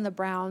blacks and the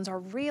browns are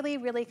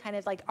really kind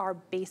of like our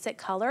basic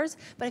colors.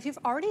 But if you've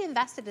already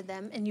invested in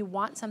them and you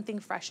want something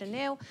fresh and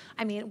new,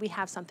 I mean, we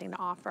have something to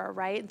offer,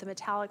 right? The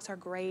metallics are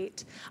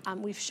great.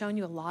 We've shown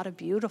you a lot of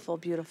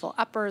beautiful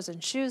uppers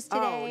and shoes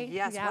today. Oh,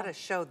 yes, what a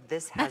show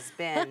this has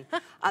been.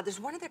 There's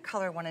one other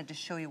color I wanted to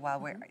show you while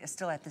we're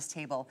still at this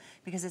table,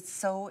 because it's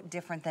so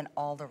different than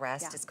all the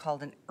rest. It's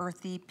called an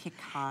earthy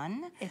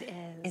pecan. It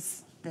is.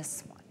 It's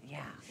this one,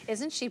 yeah.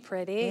 Isn't she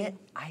pretty?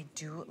 I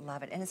do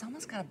love it. And it's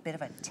almost got a bit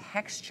of a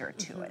texture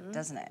to it,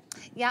 doesn't it?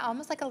 Yeah,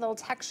 almost like a little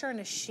texture and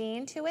a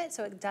sheen to it.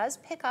 So it does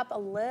pick up a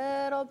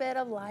little bit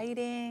of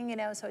lighting, you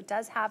know, so it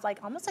does have like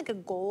almost like a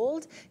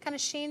gold kind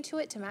of sheen to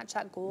it to match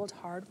that gold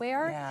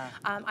hardware. Yeah.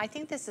 I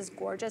think this is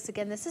gorgeous.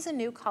 Again, this is a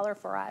new color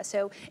for us.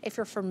 So if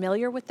you're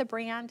familiar with the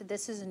brand,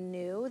 this is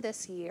new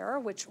this year,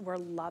 which we're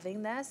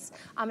loving this.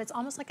 It's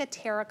almost like a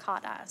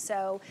terracotta.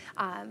 So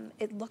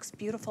it looks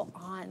beautiful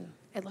on.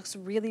 It looks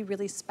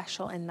really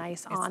special and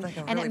nice on. Like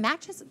and it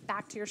matches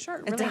back to your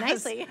shirt really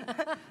nicely.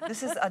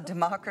 This is a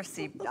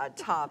democracy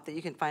top that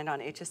you can find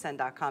on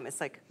hsn.com. It's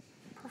like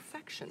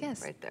perfection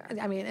right there.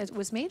 I mean, it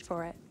was made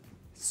for it.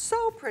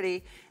 So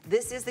pretty.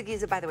 This is the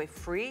Giza, by the way,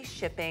 free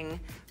shipping,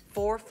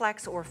 4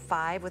 flex or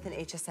 5 with an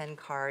HSN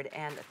card,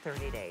 and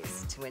 30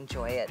 days to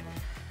enjoy it.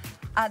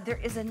 There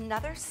is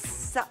another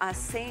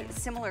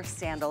similar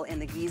sandal in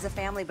the Giza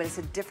family, but it's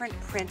a different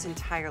print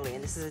entirely,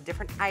 and this is a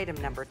different item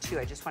number 2.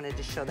 I just wanted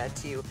to show that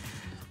to you.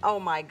 Oh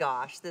my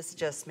gosh, this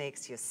just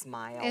makes you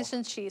smile.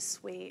 Isn't she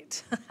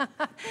sweet?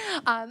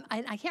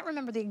 I can't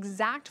remember the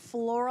exact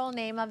floral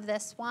name of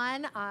this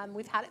one.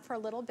 We've had it for a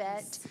little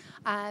bit.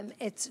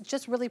 It's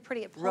just really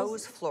pretty. It pulls,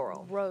 rose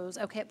floral. Rose,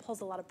 okay, it pulls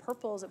a lot of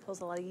purples, it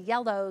pulls a lot of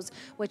yellows,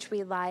 which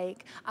we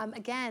like.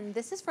 Again,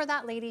 this is for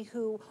that lady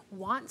who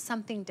wants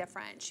something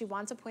different. She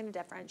wants a point of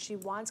difference. She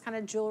wants kind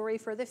of jewelry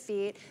for the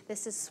feet.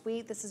 This is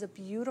sweet. This is a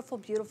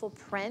beautiful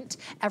print.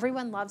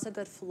 Everyone loves a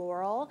good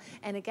floral.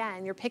 And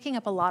again, you're picking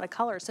up a lot of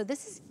colors So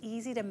this is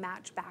easy to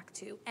match back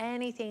to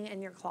anything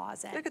in your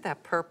closet. Look at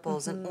that,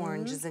 purples and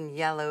oranges and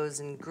yellows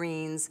and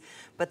greens,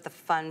 but the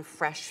fun,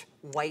 fresh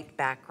white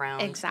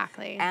background.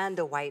 Exactly. And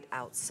a white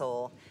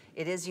outsole.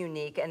 It is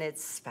unique and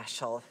it's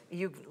special.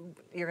 You're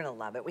gonna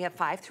love it. We have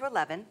 5 through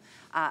 11.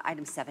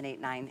 Item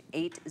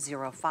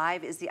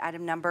 789805 is the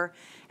item number.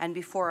 And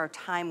before our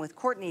time with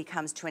Courtney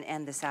comes to an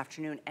end this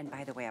afternoon, and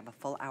by the way, I have a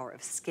full hour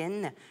of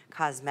skin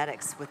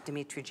cosmetics with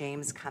Dimitri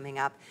James coming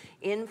up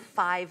in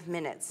 5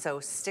 minutes. So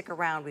stick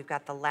around. We've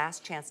got the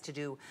last chance to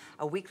do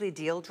a weekly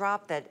deal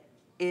drop that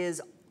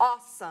is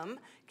awesome.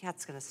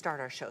 Kat's gonna start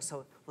our show,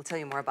 so we'll tell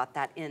you more about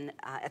that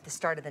at the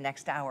start of the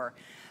next hour.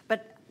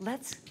 But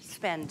let's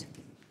spend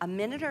a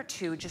minute or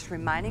two just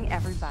reminding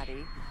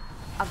everybody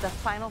of the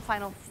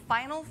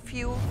final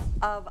few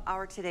of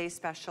our today's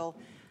special.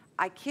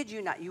 I kid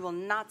you not, you will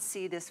not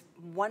see this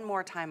one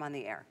more time on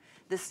the air.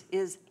 This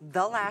is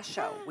the last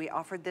show. We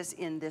offered this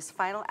in this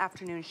final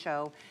afternoon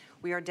show.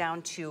 We are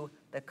down to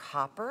the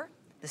copper.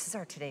 This is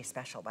our today's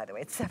special, by the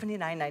way. It's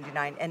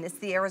 $79.99, and it's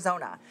the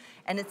Arizona,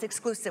 and it's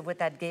exclusive with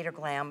that Gator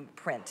Glam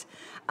print.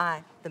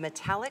 The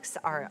metallics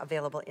are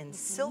available in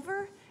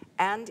silver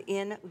and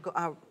in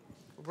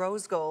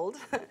rose gold.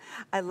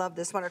 I love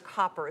this one, or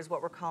copper is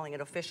what we're calling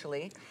it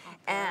officially. Copper.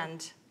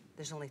 And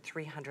there's only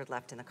 300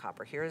 left in the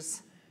copper.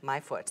 Here's my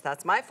foot.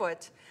 That's my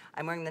foot.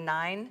 I'm wearing the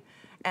 9.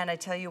 And I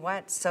tell you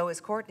what, so is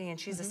Courtney, and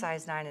she's a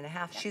size 9.5.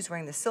 Yep. She's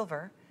wearing the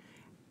silver.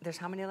 There's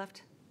how many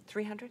left?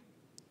 300?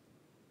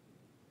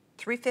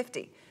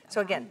 350. So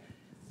again,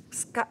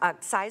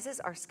 sizes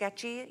are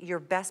sketchy. Your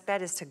best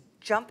bet is to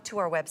jump to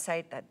our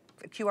website. That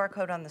QR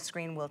code on the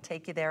screen will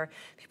take you there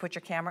if you put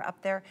your camera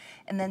up there.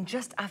 And then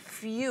just a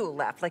few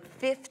left, like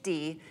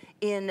 50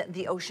 in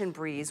the Ocean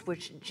Breeze,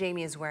 which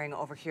Jamie is wearing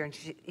over here. And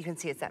you can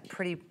see it's that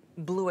pretty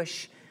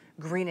bluish,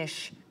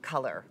 greenish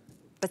color.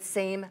 But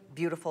same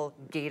beautiful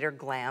Gator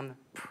Glam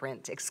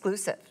print,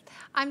 exclusive.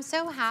 I'm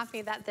so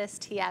happy that this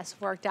TS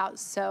worked out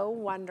so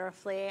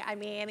wonderfully. I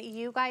mean,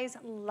 you guys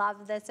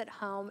love this at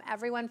home.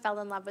 Everyone fell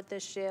in love with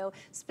this shoe.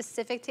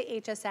 Specific to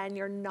HSN,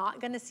 you're not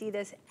gonna see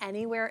this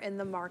anywhere in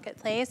the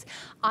marketplace.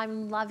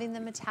 I'm loving the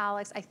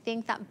metallics. I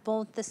think that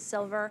both the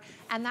silver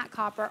and that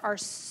copper are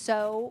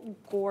so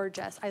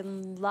gorgeous.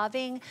 I'm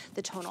loving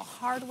the tonal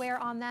hardware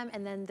on them,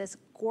 and then this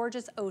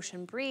gorgeous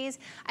Ocean Breeze.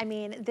 I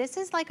mean, this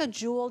is like a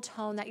jewel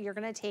tone that you're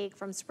gonna take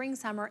from spring,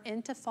 summer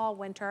into fall,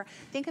 winter.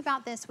 Think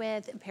about this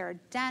with a pair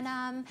of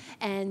denim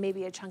and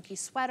maybe a chunky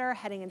sweater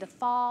heading into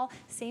fall.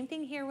 Same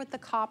thing here with the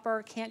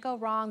copper. Can't go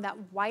wrong. That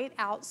white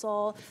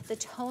outsole, the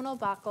tonal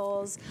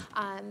buckles.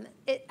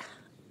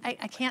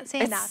 I can't say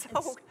enough.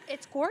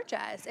 It's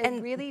gorgeous.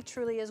 It really,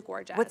 truly is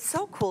gorgeous. What's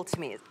so cool to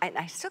me, and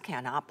I still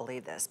cannot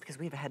believe this because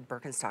we've had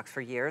Birkenstocks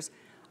for years,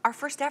 our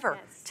first ever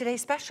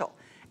today's special.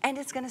 And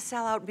it's gonna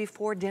sell out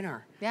before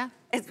dinner. Yeah.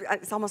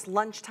 It's almost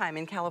lunchtime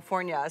in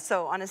California,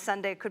 so on a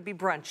Sunday it could be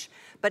brunch.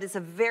 But it's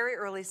a very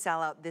early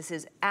sellout. This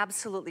is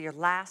absolutely your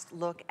last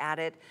look at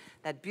it.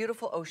 That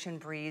beautiful Ocean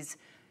Breeze.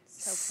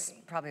 So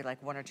pretty. Probably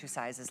like 1 or 2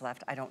 sizes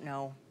left, I don't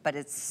know. But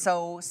it's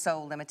so,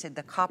 so limited.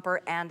 The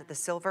copper and the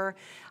silver,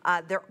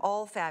 they're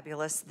all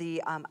fabulous.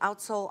 The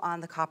outsole on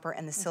the copper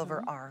and the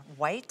silver are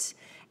white.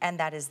 And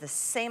that is the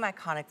same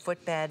iconic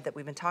footbed that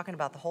we've been talking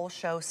about the whole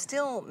show,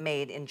 still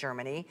made in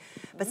Germany,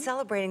 but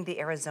celebrating the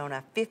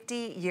Arizona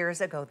 50 years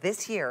ago.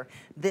 This year,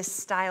 this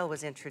style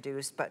was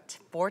introduced, but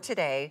for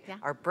today,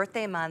 our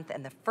birthday month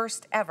and the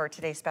first ever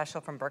Today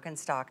Special from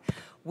Birkenstock,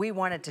 we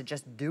wanted to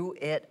just do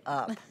it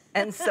up.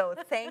 And so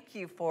thank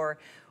you for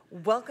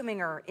welcoming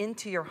her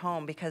into your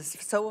home, because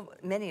so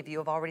many of you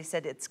have already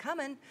said it's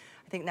coming.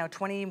 I think now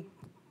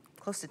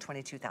close to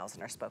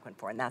 22,000 are spoken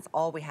for, and that's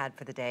all we had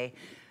for the day.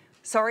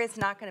 Sorry, it's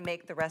not going to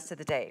make the rest of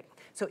the day.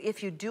 So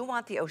if you do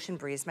want the Ocean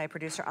Breeze, my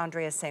producer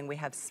Andrea is saying we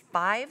have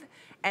 5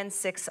 and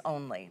 6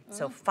 only.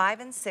 So 5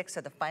 and 6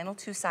 are the final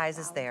 2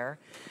 sizes there.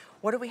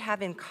 What do we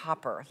have in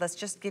copper? Let's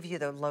just give you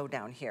the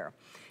lowdown here.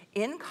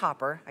 In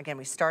copper, again,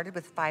 we started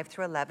with 5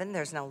 through 11.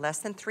 There's now less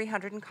than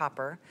 300 in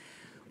copper.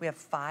 We have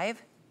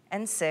 5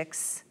 and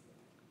 6.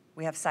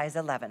 We have size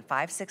 11.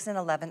 5, 6, and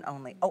 11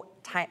 only. Oh,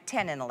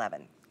 10 and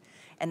 11.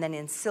 And then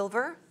in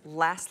silver,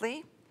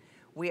 lastly,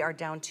 we are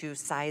down to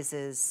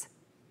sizes.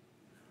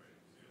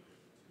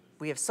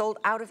 We have sold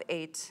out of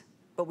 8,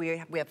 but we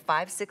have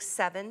 5, 6,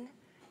 7,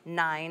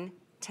 9,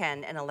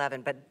 10, and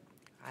 11. But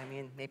I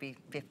mean, maybe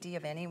 50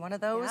 of any one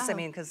of those. I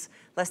mean, because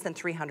less than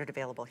 300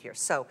 available here.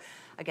 So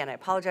again, I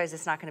apologize,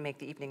 it's not going to make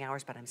the evening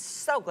hours, but I'm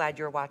so glad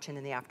you're watching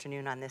in the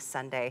afternoon on this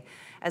Sunday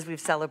as we've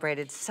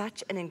celebrated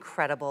such an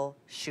incredible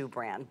shoe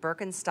brand.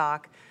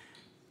 Birkenstock,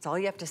 it's all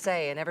you have to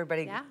say, and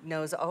everybody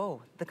knows,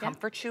 oh, the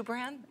comfort shoe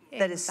brand?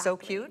 That is so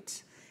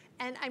cute.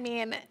 And I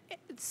mean,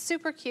 it's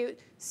super cute,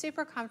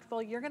 super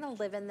comfortable. You're gonna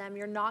live in them.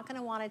 You're not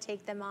gonna wanna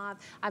take them off.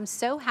 I'm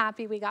so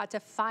happy we got to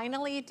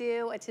finally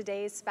do a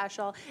Today's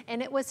Special,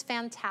 and it was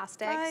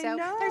fantastic. So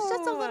there's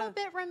just a little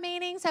bit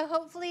remaining. So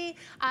hopefully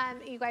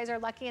you guys are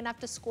lucky enough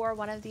to score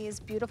one of these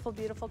beautiful,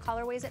 beautiful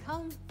colorways at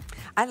home.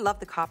 I love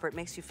the copper. It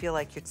makes you feel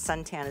like your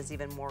suntan is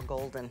even more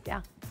golden.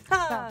 Yeah.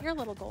 Ah. Well, you're a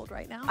little gold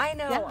right now. I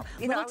know. Yeah.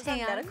 You know, I Little was on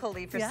tan. medical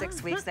leave for Yeah.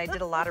 6 weeks, and I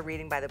did a lot of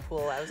reading by the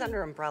pool. I was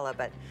under umbrella,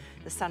 but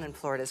the sun in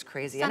Florida is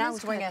crazy. Sun and I is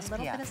was wearing good. A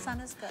little SPF. bit of sun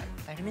is good.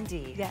 Vitamin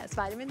D. Yes,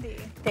 vitamin D.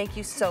 Thank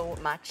you so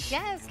much.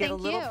 Yes, Get a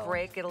thank little you.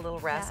 break, get a little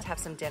rest, Yeah. have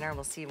some dinner, and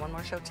we'll see you one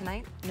more show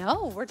tonight.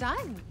 No, we're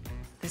done.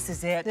 This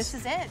is it. This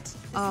is it. This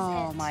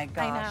Oh is it. my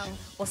gosh. I know.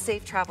 Well,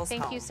 safe travels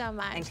Thank home. you so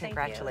much. And Thank you.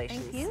 congratulations.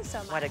 Thank you so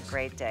much. What a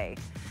great day.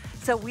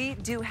 So we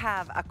do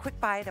have a quick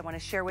bite I want to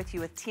share with you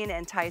with Tina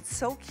and Ty. It's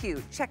so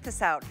cute. Check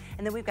this out.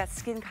 And then we've got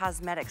Skin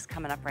Cosmetics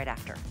coming up right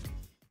after.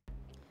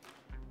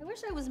 I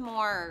wish I was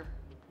more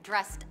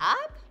dressed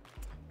up.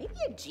 Maybe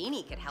a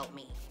genie could help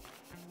me.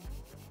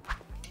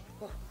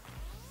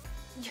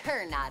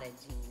 You're not a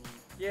genie.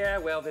 Yeah,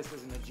 well, this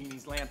isn't a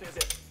genie's lamp, is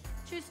it?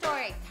 True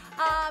story.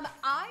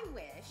 I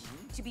wish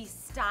to be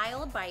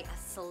styled by a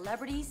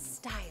celebrity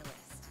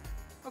stylist.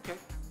 Okay.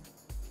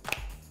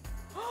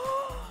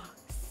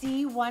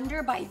 See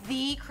Wonder by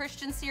the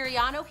Christian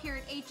Siriano here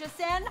at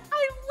HSN.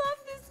 I love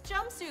this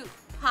jumpsuit.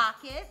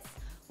 Pockets,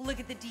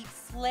 look at the deep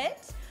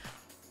slit.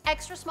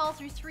 Extra small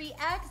through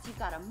 3X, you've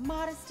got a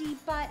modesty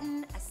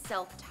button, a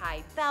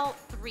self-tie belt,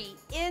 3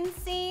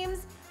 inseams.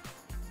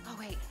 Oh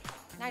wait,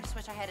 now I just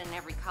wish I had it in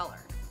every color.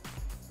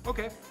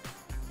 Okay.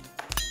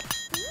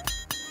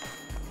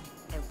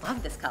 I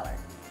love this color.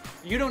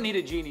 You don't need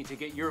a genie to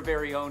get your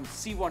very own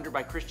See Wonder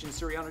by Christian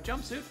Siriano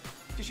jumpsuit.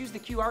 Just use the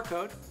QR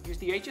code, use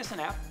the HSN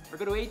app, or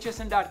go to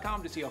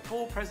hsn.com to see a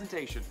full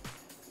presentation.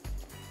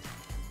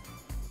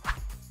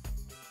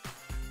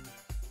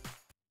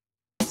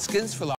 Skins for